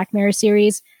rest of the Black Mirror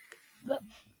series.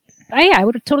 I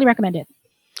would totally recommend it.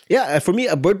 Yeah, for me,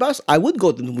 a Bird Box, I would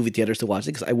go to the movie theaters to watch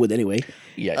it, because I would anyway.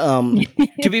 Yeah,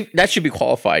 that should be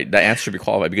qualified. That answer should be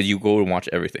qualified because you go and watch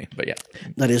everything. But yeah,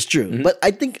 that is true. Mm-hmm. But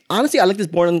I think honestly, I like this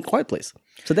more than Quiet Place.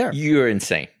 So there, you're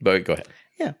insane. But go ahead.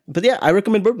 Yeah, but yeah, I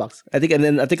recommend Bird Box. I think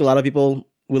a lot of people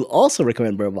will also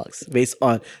recommend Bird Box based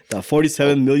on the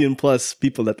 47 million plus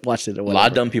people that watched it. Or whatever. A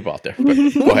lot of dumb people out there. But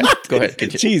go ahead.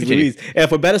 Jeez Louise. And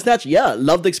for Bandersnatch, yeah,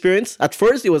 loved the experience. At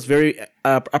first, it was very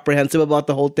apprehensive about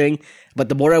the whole thing, but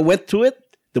the more I went through it,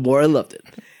 the more I loved it.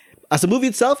 As a movie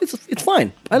itself, it's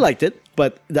fine. I liked it,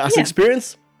 but as an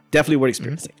experience, definitely worth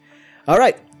experiencing. All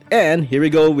right, and here we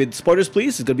go with spoilers,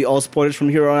 please. It's gonna be all spoilers from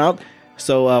here on out.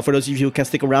 So for those of you who can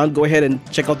stick around, go ahead and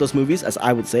check out those movies. As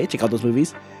I would say, check out those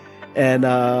movies. And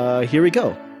here we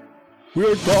go.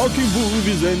 We're talking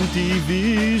movies and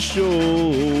TV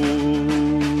shows.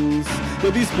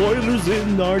 There'll be spoilers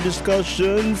in our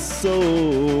discussions, so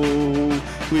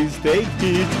please take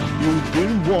heed. You've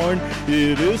been warned.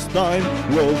 It is time.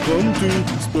 Welcome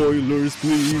to Spoilers,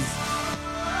 Please.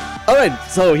 All right,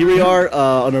 so here we are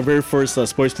on our very first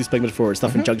Spoilers Please segment for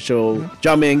Stuff and Junk Show.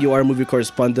 John Meng, you are a movie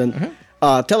correspondent.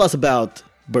 Tell us about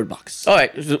Bird Box. All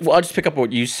right, well, I'll just pick up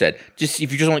what you said. Just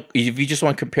if you just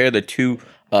want to compare the two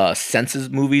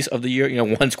Senses movies of the year,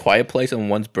 one's Quiet Place and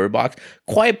one's Bird Box.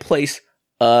 Quiet Place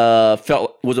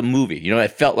was a movie.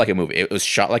 It felt like a movie. It was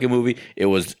shot like a movie. It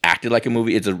was acted like a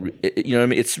movie. You know what I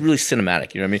mean? It's really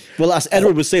cinematic. You know what I mean? Well, as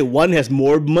Edward would say, one has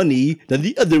more money than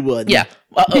the other one. Yeah.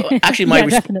 Actually,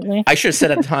 definitely. I should have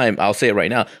said at the time. I'll say it right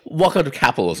now. Welcome to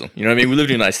capitalism. You know what I mean? We live in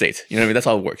the United States. You know what I mean? That's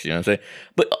how it works. You know what I'm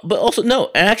saying? But also no.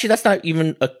 And actually, that's not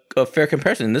even a fair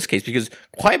comparison in this case because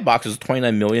Quiet Box was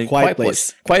 29 million. Quiet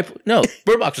Place. Bird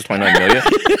Box was 29 million.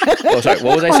 Oh, sorry.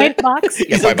 What was I saying? Quiet Box.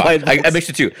 Yeah, Quiet Box. I mixed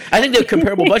the two. I think they're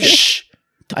comparable budgets. Shh.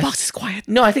 The box is quiet.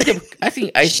 No, I think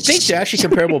they're actually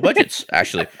comparable budgets.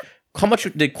 Actually, how much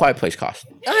did Quiet Place cost?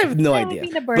 I have no idea.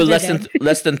 But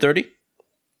less than 30.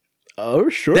 Oh,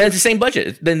 sure. Then it's the same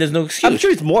budget. Then there's no excuse. I'm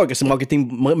sure it's more because marketing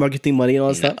money and all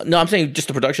that stuff. No, I'm saying just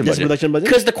the production budget.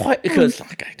 Because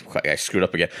I screwed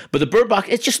up again. But the Bird Box,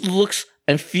 it just looks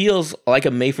and feels like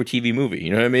a made-for-TV movie.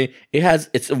 You know what I mean?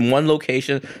 It's in one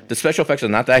location. The special effects are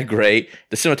not that great.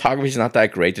 The cinematography is not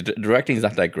that great. The directing is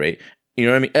not that great. You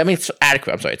know what I mean? I mean, it's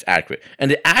adequate. I'm sorry, it's adequate. And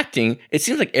the acting, it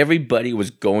seems like everybody was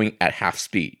going at half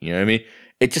speed. You know what I mean?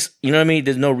 It just, you know what I mean?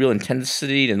 There's no real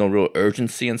intensity. There's no real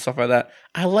urgency and stuff like that.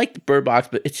 I like the Bird Box,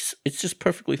 but it's just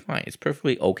perfectly fine. It's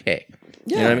perfectly okay.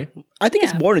 Yeah. You know what I mean? I think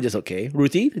it's more than just okay.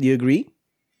 Ruthie, do you agree?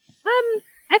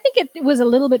 I think it was a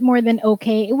little bit more than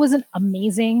okay. It wasn't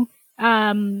amazing.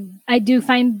 I do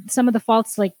find some of the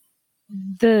faults, like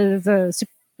this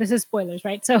is spoilers,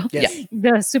 right? So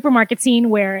the supermarket scene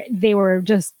where they were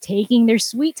just taking their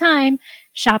sweet time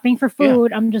shopping for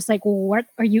food. I'm just like, what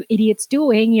are you idiots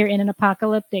doing? You're in an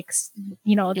apocalyptic,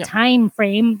 time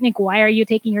frame. Like, why are you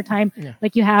taking your time? Yeah.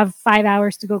 Like, you have 5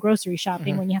 hours to go grocery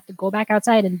shopping when you have to go back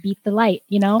outside and beat the light.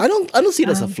 You know, I don't see it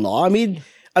as a flaw. I mean,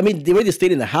 they already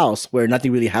stayed in the house where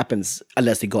nothing really happens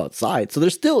unless they go outside. So they're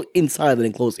still inside an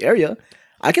enclosed area.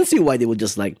 I can see why they would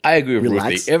just I agree with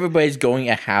Ruthie. Everybody's going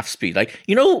at half speed. Like,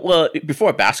 before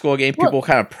a basketball game, people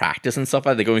kind of practice and stuff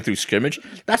like that. They're going through scrimmage.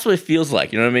 That's what it feels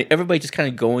like. You know what I mean? Everybody just kind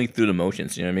of going through the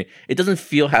motions. You know what I mean? It doesn't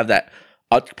have that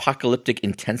apocalyptic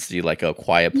intensity like a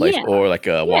Quiet Place or like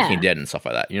a Walking Dead and stuff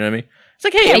like that. You know what I mean? It's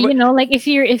like, hey, like if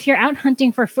you're out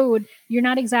hunting for food, you're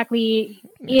not exactly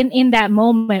in that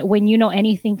moment when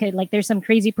anything could, like, there's some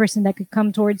crazy person that could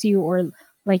come towards you or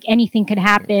like anything could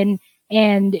happen.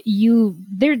 And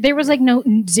there was like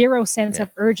zero sense of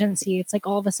urgency. It's like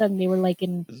all of a sudden they were like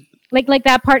in like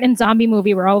that part in Zombie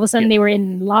Movie where all of a sudden they were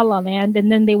in La La Land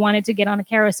and then they wanted to get on a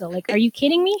carousel. Like, are you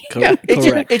kidding me? Yeah,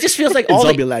 it just feels like all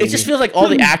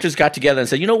the actors got together and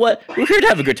said, you know what, we're here to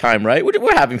have a good time, right?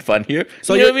 We're having fun here.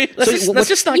 So you know what I mean?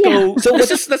 Let's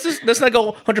not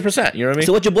go 100%. You know what I mean?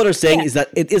 So what your brother's saying is that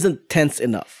it isn't tense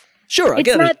enough. Sure, I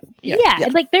get it. Yeah,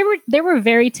 like there were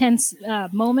very tense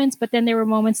moments, but then there were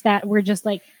moments that were just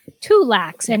like too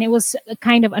lax, and it was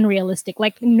kind of unrealistic.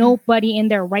 Like, nobody in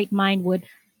their right mind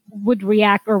would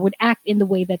react or would act in the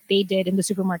way that they did in the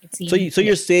supermarket scene. So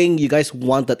you're saying you guys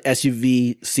want that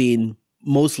SUV scene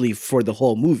mostly for the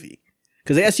whole movie?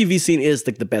 Because the SUV scene is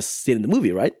like the best scene in the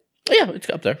movie, right? Yeah, it's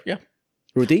up there. Yeah,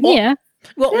 routine.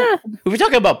 Well, if we're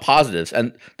talking about positives,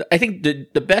 and I think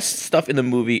the best stuff in the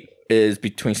movie is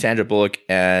between Sandra Bullock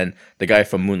and the guy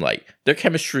from Moonlight. Their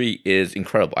chemistry is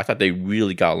incredible. I thought they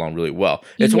really got along really well.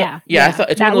 I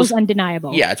thought that was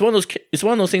undeniable. Yeah, it's one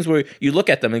of those things where you look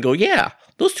at them and go, yeah,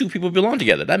 those two people belong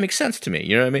together. That makes sense to me.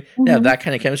 You know what I mean? Mm-hmm. They have that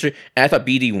kind of chemistry. And I thought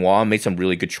B.D. Wong made some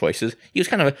really good choices. He was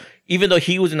kind of even though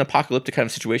he was in an apocalyptic kind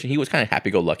of situation, he was kind of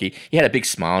happy-go-lucky. He had a big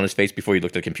smile on his face before he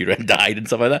looked at the computer and died and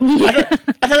stuff like that.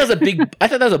 I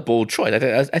thought that was a bold choice. I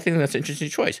think that's an interesting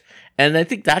choice. And I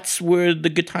think that's where the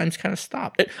good times kind of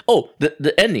stopped.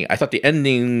 The ending. I thought the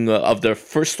ending of the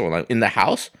first storyline in the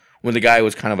house when the guy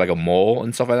was kind of like a mole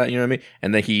and stuff like that. You know what I mean?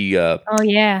 And then he. I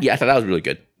thought that was really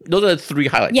good. Those are the three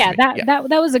highlights. Yeah, that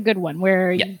was a good one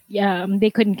where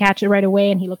they couldn't catch it right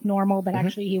away, and he looked normal, but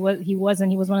actually he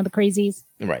wasn't. He was one of the crazies.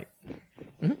 Right.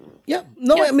 Mm-hmm. Yeah.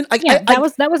 No, I mean,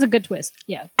 that was a good twist.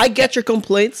 Yeah. I get your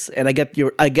complaints, and I get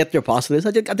your positives.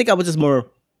 I think I was just more.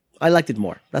 I liked it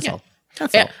more. That's all.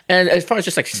 That's all. And as far as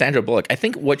just like Sandra Bullock, I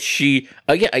think what she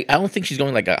I don't think she's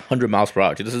going like 100 miles per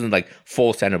hour. This isn't like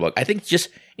full Sandra Bullock. I think just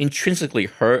intrinsically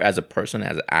her as a person,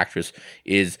 as an actress,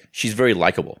 she's very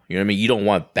likable. You know what I mean? You don't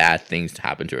want bad things to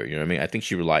happen to her. You know what I mean? I think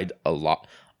she relied a lot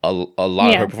of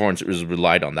her performance is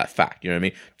relied on that fact. You know what I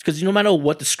mean? Because no matter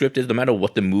what the script is, no matter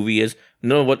what the movie is,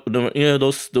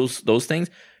 those things.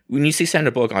 When you see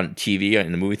Sandra Bullock on TV or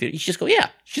in the movie theater, you just go, yeah,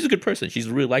 she's a good person. She's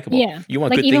really likable. Yeah. You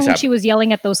want like good even things when happen. she was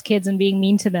yelling at those kids and being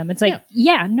mean to them, it's like,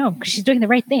 no, because she's doing the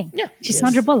right thing. Yeah. She's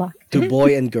Sandra Bullock. To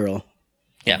boy and girl.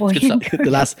 Yeah, boy it's good stuff. The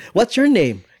last, what's your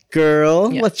name? Girl,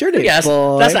 what's your name? Yeah,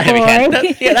 that's not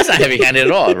heavy-handed. That's not heavy-handed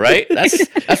at all, right?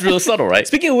 That's real subtle, right?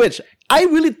 Speaking of which, I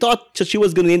really thought she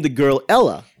was going to name the girl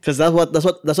Ella because that's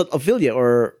what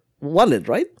Ophelia wanted,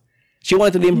 right? She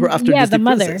wanted to name her after Disney the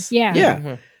mother. princess. Yeah.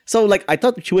 Mm-hmm. So like I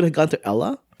thought she would have gone to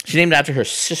Ella. She named it after her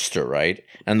sister, right?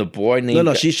 And the boy named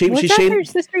No, she Was that her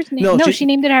sister's name? No, she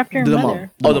named it after her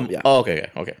mother. Mom. Okay.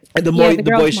 And the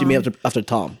boy she named after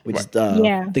Tom, which is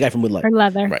the guy from Moonlight. Her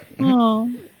leather. Right.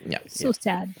 Oh, Yeah. so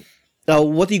sad. Now,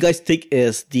 what do you guys think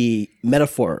is the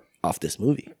metaphor of this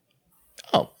movie?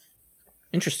 Oh,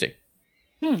 interesting.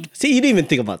 See, you didn't even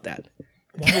think about that.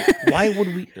 Why would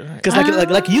we? Because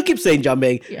like you keep saying, John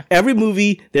Bang, every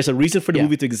movie there's a reason for the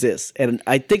movie to exist, and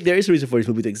I think there is a reason for this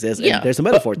movie to exist. And there's a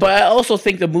metaphor. But I also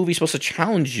think the movie's supposed to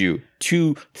challenge you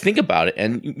to think about it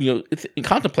and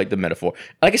contemplate the metaphor.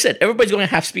 Like I said, everybody's going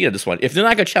to half speed at this one. If they're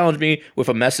not going to challenge me with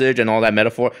a message and all that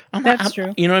metaphor, That's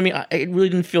true. You know what I mean? I really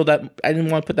didn't feel that. I didn't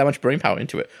want to put that much brain power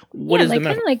into it. What is the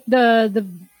metaphor? Kind of like the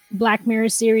Black Mirror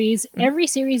series, every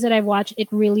series that I've watched, it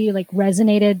really like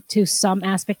resonated to some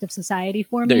aspect of society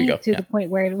for me to the point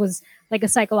where it was like a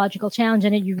psychological challenge,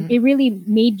 and it really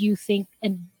made you think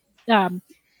and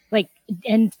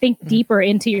think deeper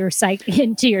into your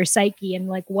psyche and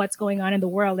like what's going on in the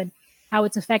world and how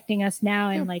it's affecting us now,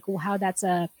 and like how that's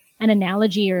an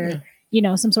analogy or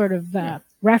some sort of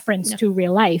reference to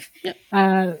real life.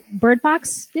 Bird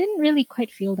Box didn't really quite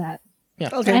feel that. Yeah.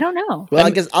 Okay. I don't know. Well,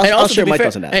 I guess I'll share my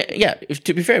thoughts on that.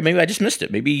 To be fair, maybe I just missed it.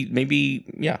 Maybe,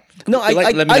 yeah. No,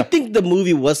 I think the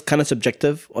movie was kind of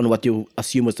subjective on what you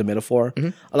assume was the metaphor.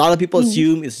 A lot of people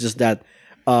assume it's just that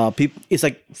it's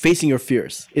like facing your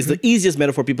fears. It's the easiest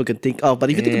metaphor people can think of. But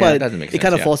if you think about it, it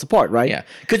kind of falls apart, right? Yeah,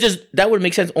 because that would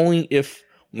make sense only if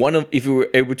you were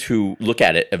able to look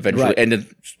at it eventually and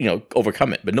then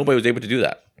overcome it. But nobody was able to do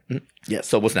that. Yes.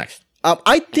 So what's next?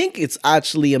 I think it's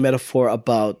actually a metaphor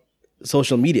about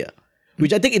social media,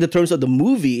 which I think in the terms of the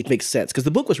movie, it makes sense because the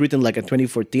book was written like in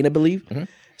 2014, I believe.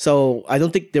 So I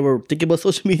don't think they were thinking about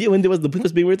social media when the book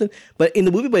was being written. But in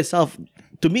the movie by itself,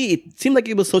 to me, it seemed like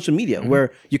it was social media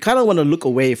where you kind of want to look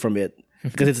away from it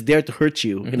because it's there to hurt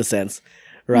you in a sense,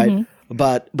 right?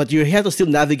 But you have to still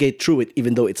navigate through it,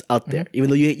 even though it's out there.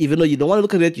 Even though you don't want to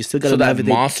look at it, you still got to navigate.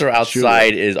 So that monster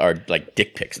outside are like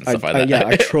dick pics and stuff like that. Yeah,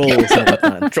 our trolls and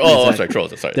whatnot. Oh, sorry,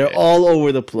 trolls. Sorry, they're all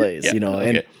over the place,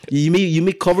 and you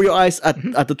may cover your eyes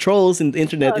at the trolls in the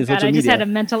internet and social media. I just had a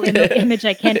mental image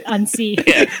I can't unsee.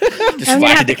 I'm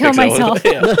gonna have to kill myself.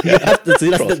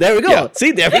 There we go.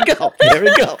 See, there we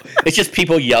go. It's just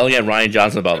people yelling at Ryan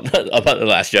Johnson about the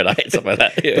Last Jedi and stuff like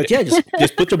that. But yeah,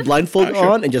 just put your blindfold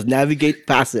on and just navigate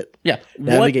past it. Yeah,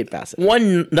 past it.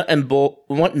 One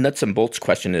nuts and bolts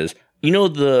question is,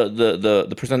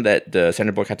 the person that the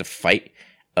Sandra Bullock had to fight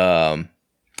on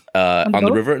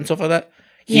the river and stuff like that.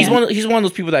 He's one of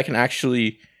those people that can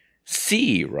actually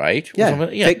see, right?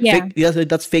 Fake,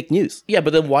 that's fake news. Yeah,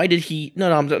 but then why did he?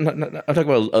 No, I'm talking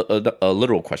about a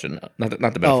literal question, not the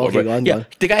metaphor. Oh, okay, go on.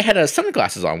 The guy had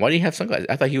sunglasses on. Why did he have sunglasses?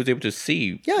 I thought he was able to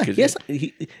see. Yeah, yes.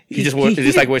 He just wore.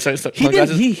 Just like wear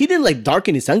sunglasses. He didn't like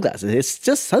darken his sunglasses. It's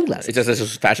just sunglasses. It's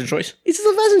just a fashion choice. It's just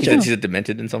a fashion choice. He's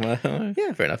demented and something like that.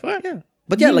 Yeah, fair enough. Yeah.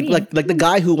 But yeah, like the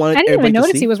guy who wanted. I didn't even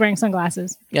notice he was wearing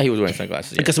sunglasses. Yeah, he was wearing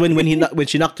sunglasses. Because when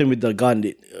she knocked him with the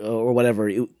gun or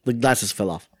whatever, the glasses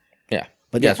fell off. Yeah.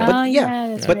 But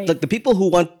right. The people who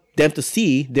want them to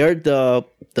see, they're the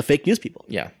fake news people.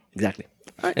 Yeah, exactly.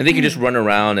 Right. And they can just run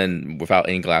around and without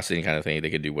any glasses, any kind of thing, they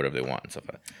can do whatever they want and stuff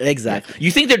like that. Exactly. Yeah.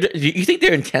 You think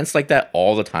they're intense like that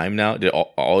all the time now? They're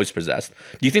always possessed.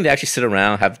 Do you think they actually sit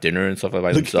around, have dinner and stuff like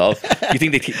by themselves? Do you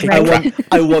think they?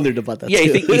 I wonondered about that. Yeah,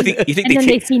 too. you think and then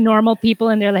they see normal people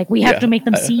and they're like, we have to make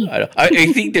them see. I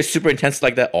think they're super intense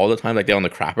like that all the time. Like they're on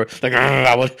the crapper. Like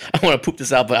I want to poop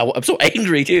this out, but I'm so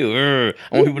angry too.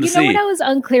 I want people to see. You know what I was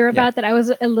unclear about that I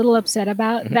was a little upset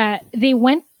about that they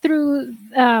went through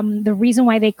the reason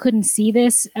why they couldn't see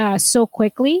this so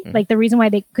quickly, like the reason why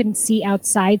they couldn't see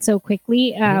outside so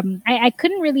quickly. I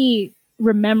couldn't really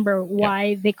remember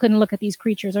why they couldn't look at these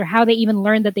creatures or how they even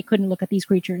learned that they couldn't look at these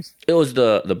creatures. It was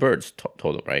the birds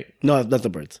told them, right? No, not the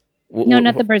birds. No,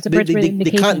 not the birds. The birds were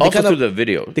indication. Also through the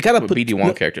video. They kind of put BD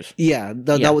Wong characters. Yeah,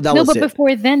 that was no, but it.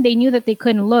 before then they knew that they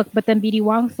couldn't look. But then BD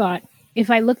Wong thought,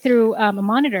 if I look through a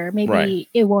monitor, maybe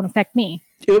it won't affect me.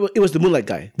 It was the Moonlight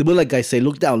guy. The Moonlight guy say,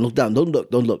 "Look down, don't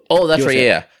look." Oh, that's right.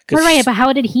 Yeah. Right, but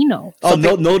how did he know? Oh,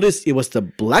 notice it was the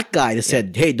black guy that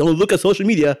said, "Hey, don't look at social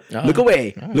media. Look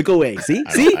away. Look away. See?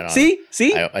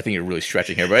 I think you're really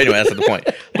stretching here, but anyway, that's not the point.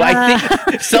 But I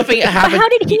think something happened. But how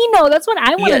did he know? That's what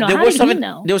I want to know. How did he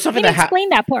know? There was something that explain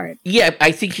that part. Yeah,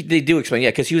 I think they do explain. Yeah,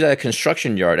 because he was at a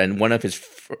construction yard, and one of his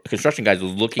construction guys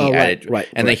was looking at it,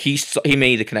 and then he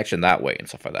made the connection that way and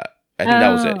stuff like that. I think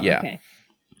that was it. Yeah. Okay.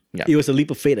 Yeah. It was a leap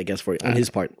of fate, I guess, on his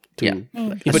part. He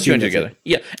put you together.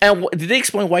 Yeah. And did they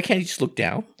explain why can't you just look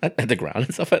down at the ground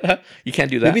and stuff like that? You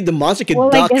can't do that. Maybe the monster can Well,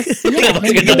 duck. I guess,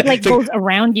 maybe it like goes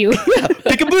around you.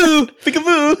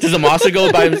 Peekaboo. Does the monster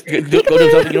go by go to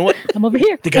himself? You know what? I'm over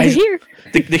here. The guys, over here.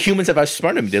 The humans have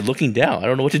outsmarted me. They're looking down. I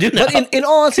don't know what to do now. But in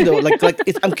all honesty, though,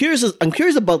 I'm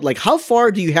curious about like how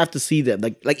far do you have to see them?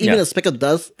 Like even a speck of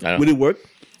dust, would it work?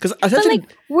 Because essentially,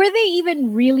 were they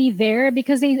even really there?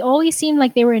 Because they always seemed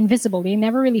like they were invisible. They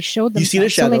never really showed themselves. You see the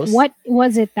shadows. So, like, what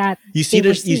was it that you see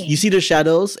you see the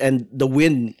shadows and the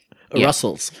wind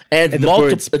rustles and the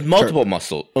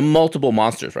multiple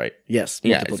monsters, right? Yes.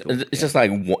 It's just like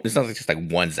it's not just like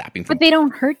one zapping. But they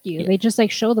don't hurt you. They just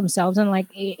like show themselves, and like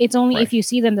it's only if you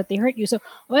see them that they hurt you. So,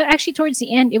 well, actually, towards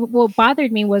the end, what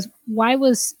bothered me was why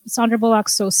was Sandra Bullock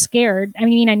so scared? I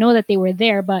mean, I know that they were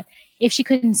there, but if she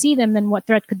couldn't see them, then what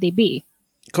threat could they be?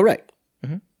 Correct.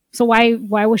 Mm-hmm. So why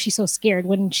was she so scared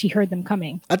when she heard them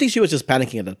coming? I think she was just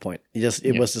panicking at that point. It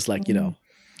was just like,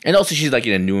 And also, she's like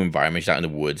in a new environment. She's out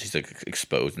in the woods. She's like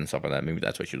exposed and stuff like that. Maybe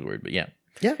that's why she was worried. But yeah.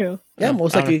 True. Yeah,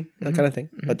 most likely that kind of thing.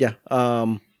 But yeah,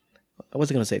 I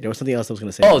wasn't gonna say. There was something else I was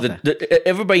gonna say. Oh,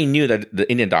 everybody knew that the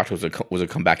Indian doctor was a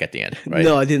comeback at the end, right?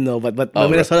 No, I didn't know. But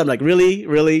when I saw it, I'm like,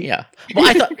 really? Yeah. Well,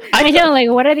 I thought I know. Like,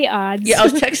 what are the odds? Yeah, I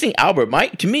was texting Albert.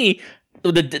 To me,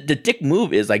 the dick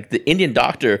move is like the Indian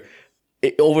doctor.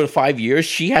 Over the 5 years,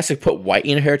 she has to put white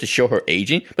in her hair to show her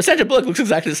aging. But Sandra Bullock looks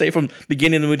exactly the same from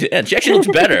beginning of the movie to end. She actually looks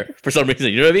better for some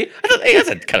reason. You know what I mean? I thought, hey, that's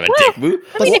a kind of a dick move.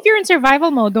 I mean, if you're in survival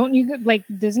mode, don't you like?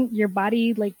 Doesn't your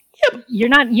body like? You're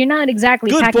not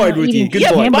exactly. Good point, Ruthie. Good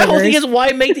yeah, point. My whole thing is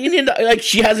why make the Indian like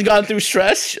she hasn't gone through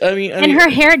stress. I mean, her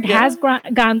hair has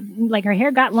gone like her hair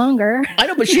got longer. I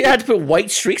know, but she had to put white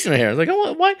streaks in her hair. I was like,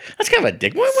 oh, why? That's kind of a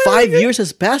dick. Why 5 years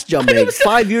has passed, John May.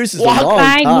 5 years is a long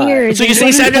 5 time. years. So you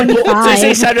say Sandra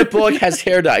Bullock has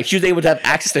hair dye. She was able to have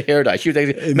access to hair dye. She was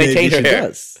able to maintain her hair.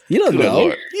 Does. You don't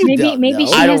know. Maybe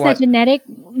she has that genetic.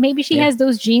 Maybe she has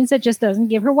those genes that just doesn't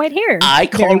give her white hair. I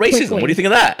call racism. What do you think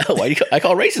of that? I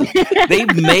call racism. They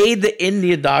made the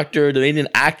Indian doctor, the Indian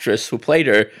actress who played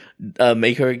her,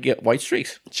 make her get white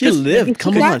streaks. She lived.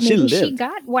 Come on, she lived. She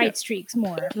got white streaks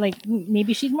more. Like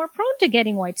maybe she's more prone to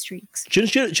getting white streaks.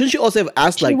 Shouldn't she also have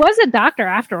asked? She was a doctor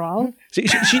after all. She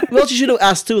should have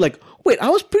asked too. Like, wait, I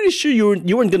was pretty sure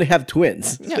you weren't gonna have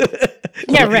twins.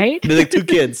 Yeah, right. They're like 2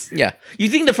 kids. Yeah, you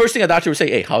think the first thing a doctor would say,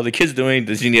 "Hey, how are the kids doing?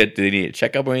 Do they need a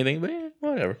checkup or anything?" But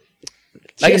whatever.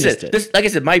 Like I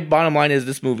said, my bottom line is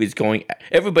this movie is going.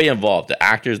 Everybody involved, the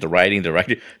actors, the writing, the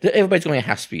director, everybody's going at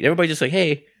half speed. Everybody's just like,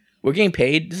 "Hey, we're getting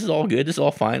paid. This is all good. This is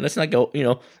all fine. Let's not go.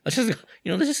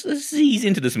 Let's ease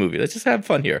into this movie. Let's just have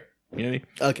fun here." You know what I mean?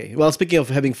 Okay. Well, speaking of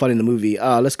having fun in the movie,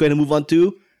 let's go ahead and move on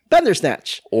to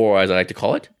Bandersnatch, or as I like to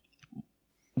call it,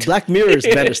 Black Mirror's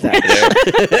Bandersnatch. Fun.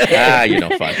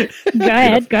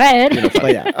 Go ahead.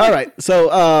 But yeah. All right.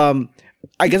 So,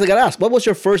 I guess I gotta ask, what was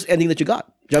your first ending that you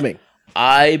got, Jamming?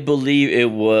 I believe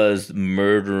it was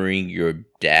murdering your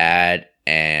dad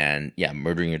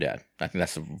murdering your dad. I think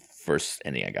that's the first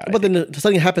ending I got. But then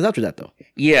something happens after that, though.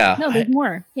 Yeah. No, there's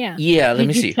more. Yeah. Yeah. Let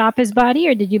me see. Did you chop his body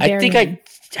or did you bury him?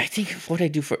 I think what I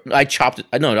do I chopped it.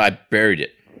 No, I buried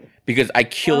it because I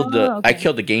killed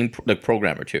the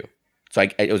programmer too. So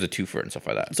it was a twofer and stuff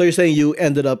like that. So you're saying you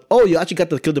ended up? Oh, you actually got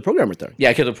to kill the programmer there.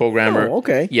 Yeah, I killed the programmer. Oh,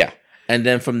 okay. Yeah, and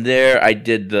then from there I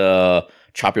did the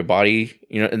chop your body,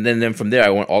 and then from there I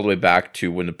went all the way back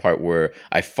to when the part where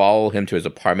I follow him to his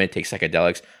apartment, take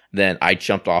psychedelics. Then I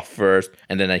jumped off first,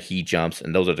 and then he jumps,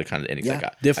 and those are the kind of endings I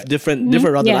got. Different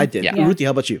route than I did. Yeah. Ruthie,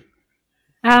 how about you?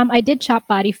 I did chop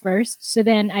body first, so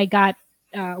then I got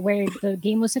where the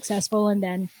game was successful, and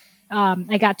then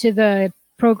I got to the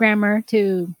programmer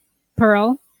to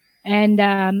Pearl, and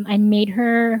I made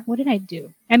her. What did I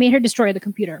do? I made her destroy the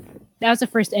computer. That was the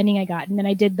first ending I got, and then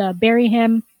I did the bury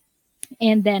him,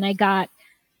 and then I got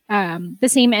the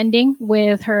same ending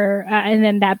with her. And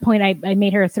then that point, I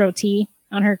made her throw tea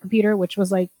on her computer, which was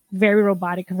like very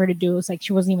robotic of her to do. It's like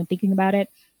she wasn't even thinking about it.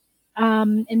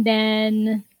 And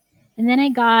then I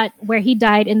got where he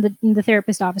died in the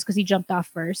therapist office because he jumped off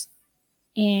first,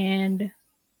 and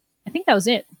I think that was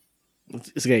it.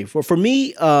 It's okay. For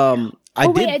me, I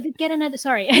did get another.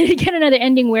 Sorry, I did get another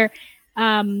ending where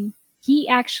he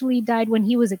actually died when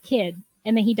he was a kid,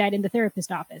 and then he died in the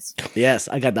therapist office. Yes,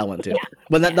 I got that one too. Yeah.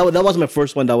 But that wasn't my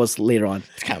first one. That was later on.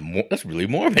 It's that's really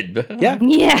morbid.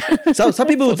 Yeah. So some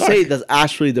people would say that's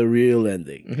actually the real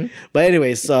ending. Mm-hmm. But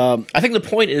anyways, I think the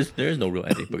point is there is no real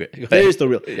ending. There is no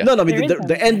real. Yeah. No. I mean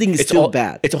the ending is still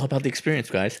bad. It's all about the experience,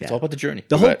 guys. It's all about the journey.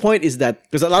 The whole point is that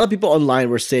because a lot of people online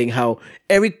were saying how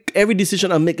every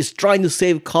decision I make is trying to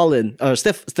save Colin or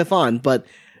Stefan, but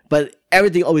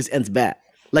everything always ends bad.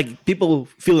 Like people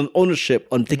feel an ownership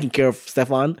on taking care of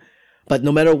Stefan, but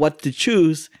no matter what to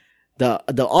choose,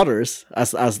 the others,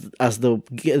 as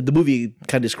the movie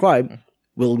kind of described,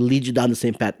 will lead you down the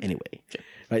same path anyway,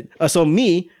 right? So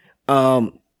me,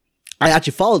 I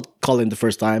actually followed Colin the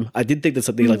first time. I did take the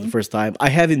something like the first time. I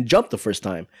haven't jumped the first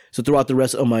time. So throughout the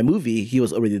rest of my movie, he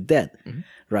was already dead,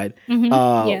 right? In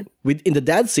the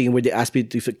dad scene where they asked me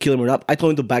to kill him or not, I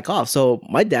told him to back off. So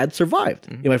my dad survived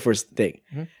in my first thing.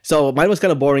 So mine was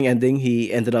kind of boring ending.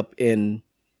 He ended up in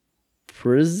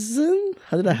prison.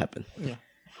 How did that happen? Yeah.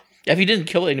 If he didn't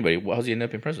kill anybody, how's he end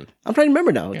up in prison? I'm trying to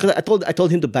remember now because I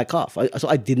told him to back off. So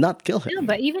I did not kill him. No,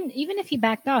 but even if he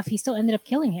backed off, he still ended up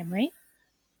killing him, right?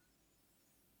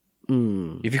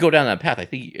 If you go down that path, I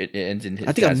think it ends in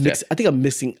his dad's death. I think I'm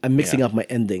mixing up my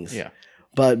endings. Yeah,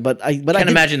 but I can't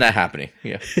imagine that happening.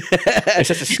 Yeah, it's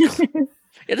such a,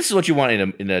 this is what you want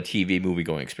in a TV movie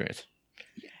going experience.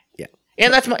 Yeah,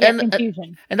 and that's my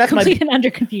confusion. And that's complete and under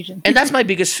confusion. And that's my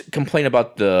biggest complaint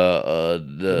about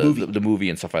the movie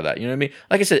and stuff like that. You know what I mean?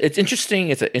 Like I said, it's interesting.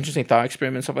 It's an interesting thought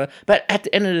experiment and stuff like that. But at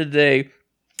the end of the day,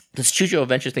 this Choose Your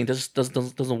Adventure thing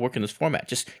doesn't work in this format.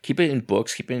 Just keep it in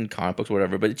books, keep it in comic books,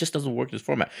 whatever. But it just doesn't work in this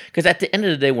format. Because at the end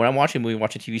of the day, when I'm watching a movie,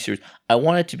 watching a TV series, I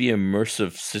want it to be an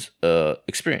immersive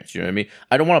experience. You know what I mean?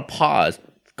 I don't want to pause,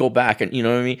 go back, and you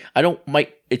know what I mean.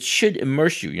 It should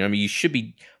immerse you. You know what I mean? You should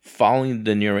be following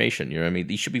the narration. You know what I mean?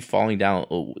 You should be following down.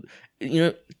 You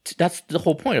know, that's the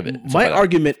whole point of it. My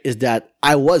argument is that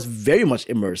I was very much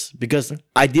immersed because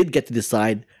I did get to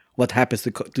decide what happens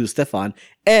to Stefan,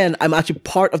 and I'm actually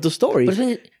part of the story. But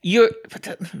that's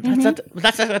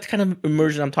the kind of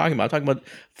immersion I'm talking about. I'm talking about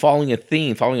following a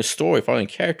theme, following a story, following a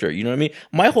character. You know what I mean?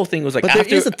 My whole thing was like, but there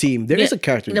is a team, there is a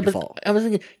character you follow. I was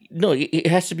thinking, no, it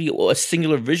has to be a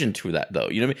singular vision to that, though.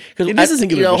 You know what I mean? Because it is a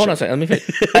singular vision. Hold on a second. Let me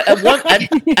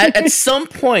finish. At some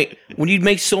point, when you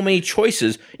make so many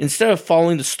choices, instead of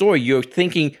following the story, you're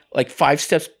thinking like 5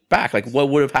 steps back. Like, what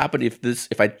would have happened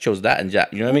if I chose that and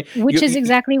that? You know what I mean? Which is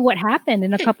exactly what happened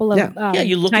in a couple of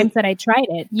times that I tried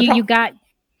it. You got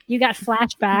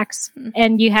flashbacks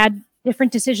and you had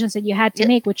different decisions that you had to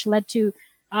make, which led to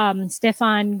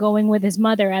Stefan going with his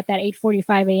mother at that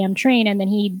 8:45 a.m. train, and then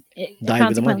he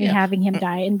consequently having him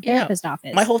die in the therapist's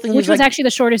office. My whole thing which was actually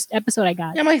the shortest episode I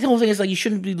got. Yeah, my whole thing is like you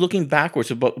shouldn't be looking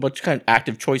backwards about what kind of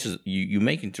active choices you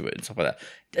make into it and stuff like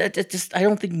that. I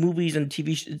don't think movies and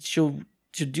TV should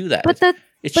do that. But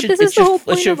this is the whole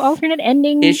point of alternate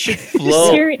ending. It should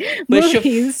flow.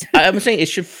 Movies. I'm saying it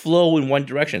should flow in one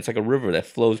direction. It's like a river that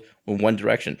flows in one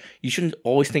direction. You shouldn't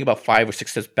always think about 5 or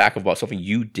 6 steps back about something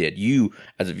you did. You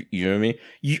know what I mean?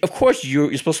 Of course,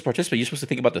 you're supposed to participate. You're supposed to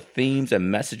think about the themes and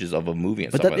messages of a movie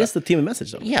and stuff like that. But that is the theme and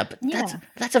message, though. Yeah, but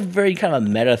that's a very kind of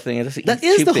meta thing. That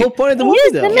is the whole point of the movie,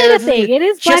 though. It is the meta thing. It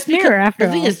is Black Mirror, after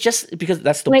all. The thing is, just because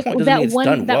that's the point doesn't mean it's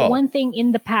done well. That one thing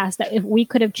in the past that if we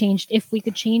could change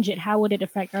it, how would it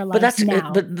affect our lives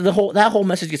now? But that whole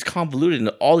message gets convoluted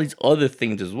into all these other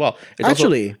things as well.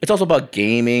 It's also about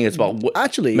gaming. It's about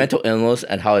mental illness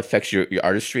and how it affects your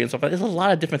artistry and stuff like that. There's a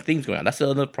lot of different things going on. That's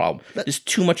another problem. There's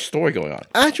too much story going on.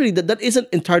 Actually, that isn't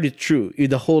entirely true.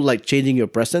 The whole like changing your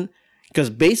present, because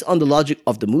based on the logic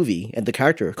of the movie and the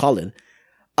character Colin,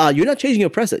 you're not changing your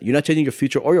present. You're not changing your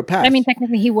future or your past. I mean,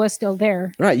 technically, he was still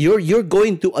there. Right. You're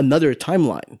going to another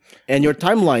timeline, and your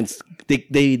timelines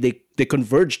they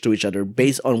converge to each other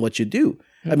based on what you do.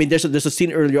 I mean, there's a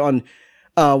scene earlier on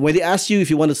where they ask you if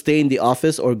you want to stay in the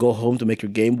office or go home to make your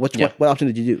game. What option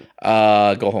did you do?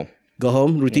 Go home. Go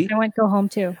home, Ruti? I went go home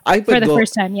too. For the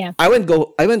first time, yeah. I went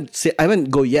go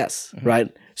yes,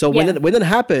 right? So when that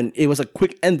happened, it was a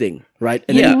quick ending, right?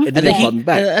 And then they called me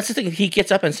back. And that's the thing. He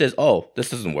gets up and says, "Oh, this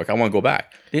doesn't work. I want to go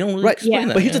back." They don't really explain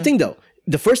that. But here's the thing, though.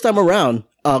 The first time around,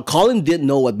 Colin didn't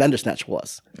know what Bandersnatch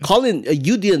was. Colin,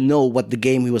 you didn't know what the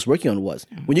game he was working on was.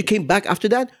 When you came back after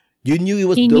that, you knew it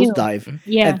was Bill's Dive.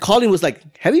 Yeah. And Colin was like,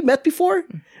 have we met before?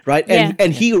 Right?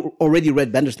 And he already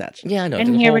read Bandersnatch. Yeah, I know.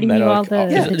 And he already knew all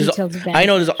the details of that. I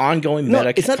know there's an ongoing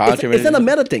meta. It's not a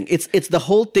meta thing. It's the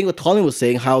whole thing what Colin was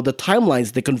saying, how the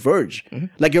timelines, they converge.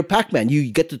 Like your Pac-Man,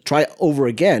 you get to try it over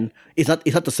again. It's not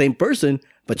the same person,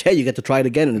 but you get to try it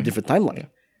again in a different timeline.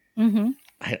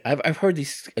 I've heard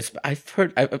these.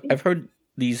 I've heard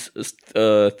these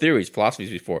theories, philosophies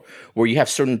before, where you have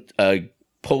certain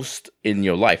posts in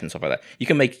your life and stuff like that. You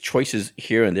can make choices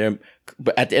here and there,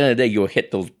 but at the end of the day, you'll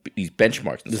hit these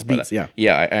benchmarks and stuff like that.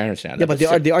 Yeah, I understand. Yeah, but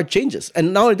there are changes,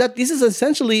 and now that this is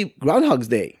essentially Groundhog's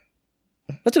Day.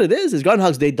 That's what it is. It's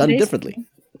Groundhog's Day done differently.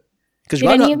 Did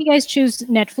any of you guys choose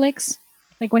Netflix?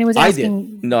 Like when it was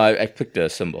asking. No, I picked a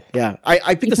symbol. Yeah,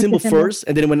 I picked the symbol first,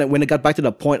 and then when I got back to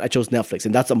that point, I chose Netflix,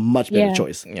 and that's a much better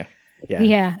choice. Yeah.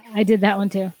 Yeah, I did that one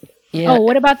too. Yeah. Oh,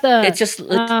 what about the? It's just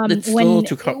it's a little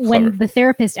too clever. When the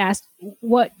therapist asked,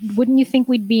 "What wouldn't you think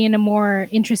we'd be in a more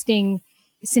interesting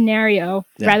scenario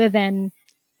rather than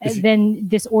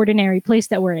this ordinary place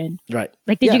that we're in?" Right.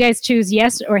 Like, did you guys choose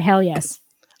yes or hell yes?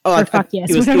 Or fuck yes?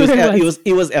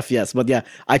 It was F yes, but yeah,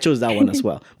 I chose that one as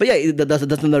well. But yeah, that's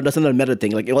another meta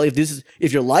thing. Like, well,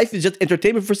 if your life is just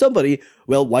entertainment for somebody,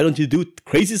 well, why don't you do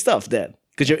crazy stuff then?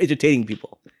 Because you're entertaining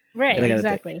people. Right.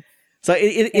 Exactly. So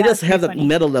it does have that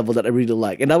meta level that I really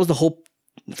like, and that was the whole.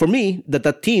 For me,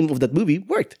 that theme of that movie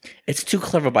worked. It's too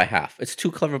clever by half. It's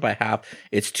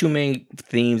too many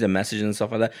themes and messages and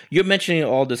stuff like that. You're mentioning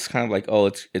all this kind of like, oh,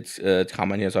 it's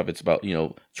comedy and stuff. It's about,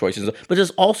 choices, but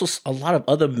there's also a lot of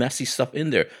other messy stuff in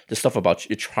there. There's stuff about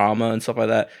your trauma and stuff like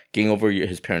that, getting over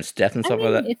his parents' death and stuff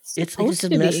like that. It's just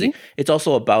messy. It's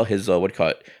also about his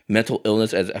mental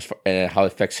illness and how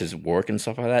it affects his work and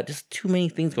stuff like that. Just too many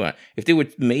things going on. If they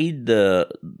would made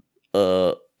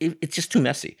it's just too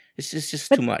messy. It's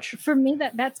just too much. For me,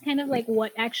 that's kind of like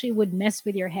what actually would mess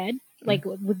with your head, like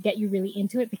would get you really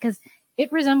into it, because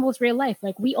it resembles real life.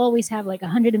 Like, we always have like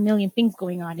 100 million things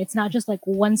going on. It's not just like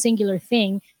one singular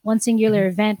thing, one singular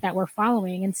event that we're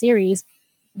following in series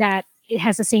that it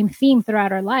has the same theme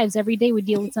throughout our lives. Every day we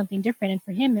deal with something different. And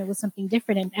for him, it was something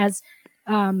different. And as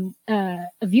a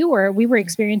viewer, we were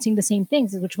experiencing the same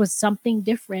things, which was something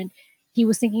different. He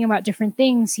was thinking about different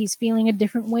things. He's feeling a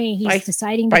different way. He's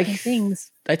deciding different things.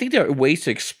 I think there are ways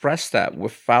to express that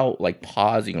without like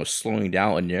pausing or slowing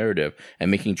down a narrative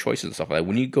and making choices and stuff like that.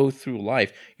 When you go through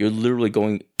life, you're literally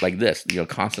going like this,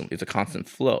 constantly. It's a constant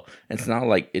flow. And it's not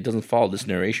like it doesn't follow this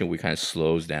narration where it kind of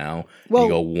slows down. Well, you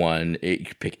go you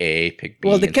pick A, pick B.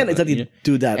 Well, they can't exactly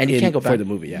do that, and you can't go back for the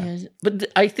movie. Yeah,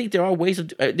 but I think there are ways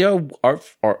there are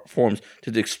art forms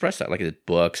to express that, like the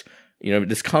books.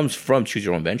 This comes from Choose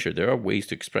Your Own Venture. There are ways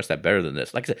to express that better than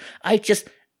this. Like I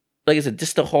said,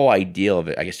 just the whole idea of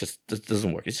it, I guess, just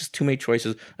doesn't work. It's just too many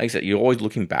choices. Like I said, you're always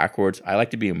looking backwards. I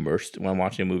like to be immersed when I'm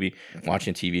watching a movie,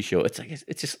 watching a TV show. It's like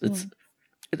it's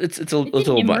a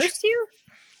little much. You?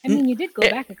 I mean, you did go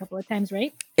back a couple of times,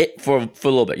 right? For a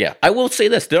little bit, yeah. I will say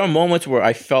this: there are moments where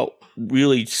I felt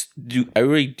really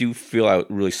do feel I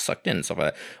really sucked in and stuff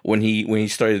like that. When he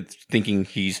started thinking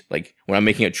he's like, when I'm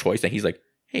making a choice and he's like,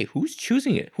 hey, who's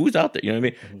choosing it? Who's out there? You know what I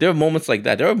mean? Mm-hmm. There are moments like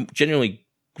that. There are genuinely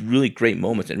really great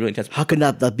moments and really intense. How could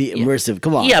that be immersive? Yeah.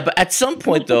 Come on. Yeah, but at some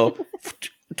point, though,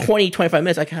 20, 25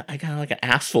 minutes, I kind of like an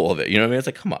ass full of it. You know what I mean? It's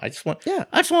like, come on, I just want to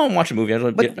watch a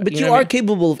movie. But you are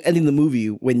capable of ending the movie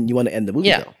when you want to end the movie,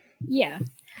 though. Yeah.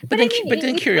 But then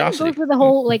curiosity. It goes with the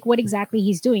whole, like, what exactly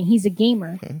he's doing. He's a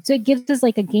gamer. Mm-hmm. So it gives us,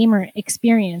 like, a gamer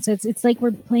experience. It's like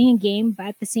we're playing a game, but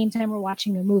at the same time, we're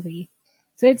watching a movie.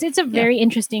 So it's a very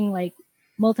interesting, like,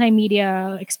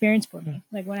 multimedia experience for me.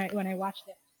 Like when I watched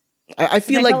it, I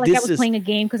felt like I was playing a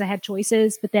game because I had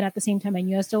choices, but then at the same time I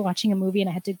knew I was still watching a movie and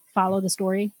I had to follow the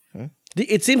story.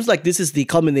 It seems like this is the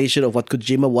culmination of what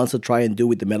Kojima wants to try and do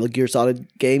with the Metal Gear Solid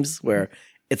games, where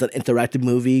it's an interactive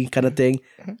movie kind of thing.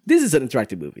 This is an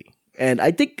interactive movie, and I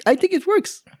think it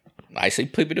works. I say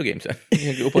play video games.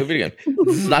 Go play video games.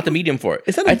 This is not the medium for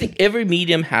it. I think every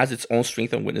medium has its own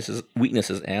strengths and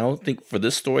weaknesses. And I don't think for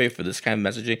this story, for this kind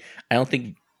of messaging, I don't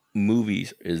think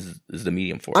movies is the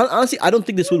medium for it. Honestly, I don't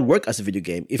think this would work as a video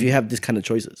game if you have this kind of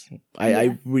choices.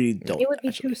 I really don't. It would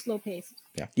be too slow paced.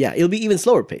 Yeah, it'll be even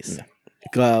slower paced.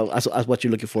 Yeah. As what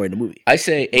you're looking for in the movie. I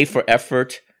say A for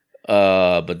effort,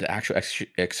 but the actual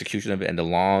execution of it and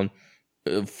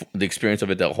the experience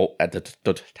of it, the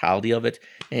totality of it,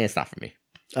 it's not for me.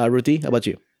 Ruthie, how about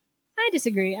you? I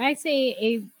disagree. I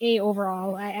say A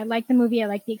overall. I like the movie. I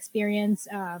like the experience.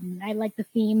 I like the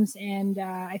themes, and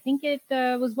I think it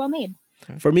was well made.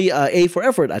 For me, A for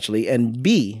effort actually, and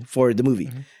B for the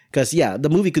movie. Because the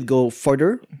movie could go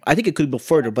further. I think it could go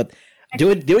further, but they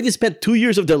already spent 2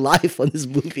 years of their life on this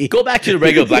movie. Go back to the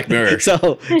regular Black Mirror.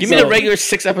 Give me the regular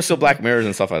 6-episode Black Mirrors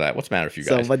and stuff like that. What's the matter with you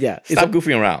guys? Stop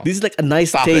goofing around. This is like a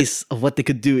nice taste of what they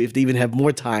could do if they even have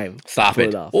more time. Stop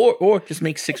it. Or just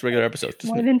make 6 regular episodes.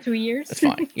 More than 2 years. That's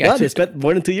fine. Yeah, they spent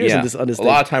more than 2 years on this. A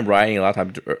lot of time writing, a lot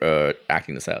of time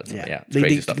acting this out. It's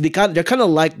crazy stuff. They're kind of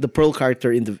like the Pearl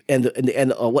character in the end in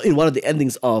one of the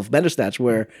endings of Bandersnatch,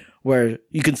 where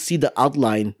you can see the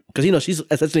outline, because she's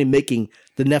essentially making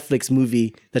the Netflix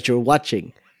movie that you're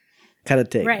watching, kind of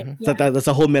thing. Right. So that's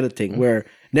a whole meta thing where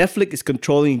Netflix is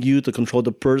controlling you to control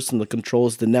the person that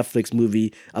controls the Netflix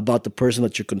movie about the person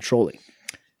that you're controlling.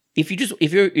 If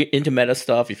you're into meta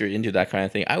stuff, if you're into that kind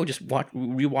of thing, I would just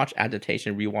rewatch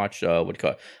Adaptation, rewatch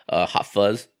Hot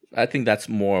Fuzz. I think that's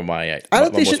more my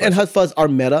Adaptation and Hot Fuzz are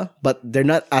meta, but they're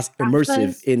not as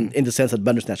immersive in the sense that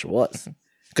Bandersnatch was.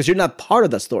 Because you're not part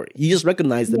of that story. You just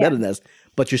recognize the meta-ness,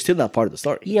 but you're still not part of the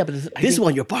story. Yeah, but this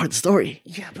one you're part of the story.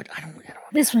 Yeah, but I don't.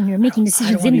 This one you're making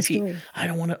decisions in the story. I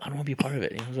don't want to be part of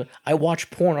it. You know? I watch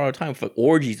porn all the time for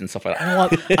orgies and stuff like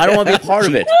that. I don't want to be a part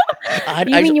of it.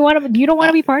 You don't want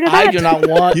to be part of that? I do not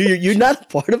want. You're not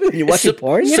part of it when you're watching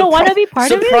porn. You don't want to be part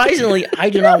of it. Surprisingly, I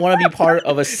do not want to be part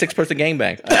of a 6-person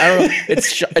gangbang. I don't know.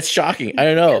 It's shocking. I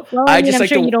don't know. Well, I'm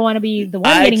sure you don't want to be the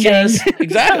one getting banged.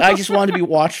 Exactly. I just want to be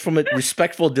watched from a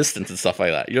respectful distance and stuff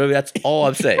like that. You know, that's all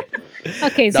I'm saying.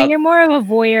 Okay, so you're more of a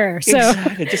voyeur. So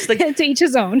exactly. Just like to each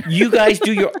his own. You guys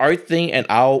do your art thing, and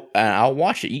I'll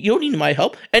watch it. You don't need my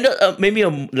help. And maybe a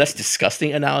less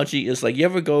disgusting analogy is like you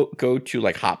ever go to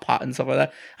like Hot Pot and stuff like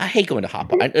that. I hate going to Hot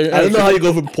Pot. I don't know how you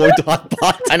go from porn to Hot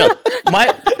Pot. I know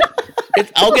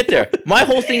I'll get there. My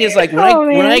whole thing is like when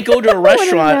I go to a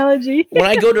restaurant,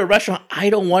 I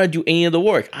don't want to do any of the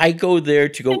work. I go there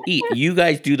to go eat. You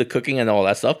guys do the cooking and all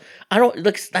that stuff. I don't.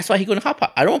 That's why he go to Hot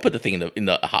Pot. I don't want to put the thing in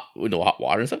the hot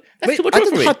water and stuff. That's too much work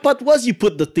for me. Hot Pot was you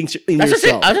put the things in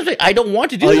yourself. I don't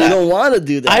want to do that. You don't want to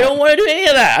do that. I don't want to do any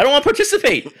of that. I don't want to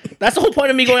participate. That's the whole point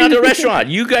of me going out to a restaurant.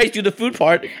 You guys do the food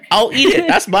part. I'll eat it.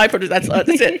 That's my that's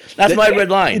it. That's my red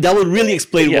line. That would really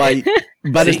explain why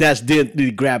Bandersnatch didn't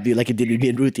really grab you like it did me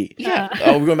and Ruthie. Yeah.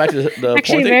 We're going back to the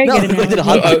Actually, porn very thing. good. No, we're going to the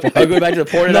hot pot part. Are we going back to the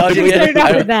porn analogy again? started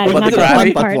off with that, not the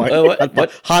hot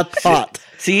part. Hot pot.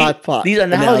 See, hot pot. These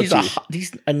analogies are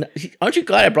aren't you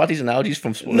glad I brought these analogies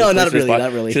from No, not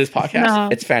really. to this podcast? No.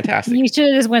 It's fantastic. You should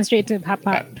have just went straight to Hot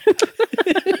Pot.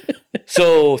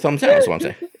 So thumbs down. That's what I'm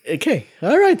saying. Okay.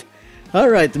 All right,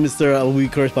 Mr. We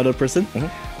correspondent person.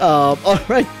 All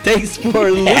right. Thanks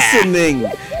for listening.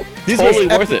 This Totally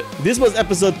worth it. This was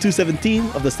episode 217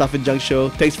 of the Stuff and Junk Show.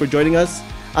 Thanks for joining us.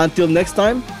 Until next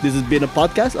time, this has been a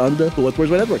podcast on the Who What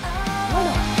Words Network.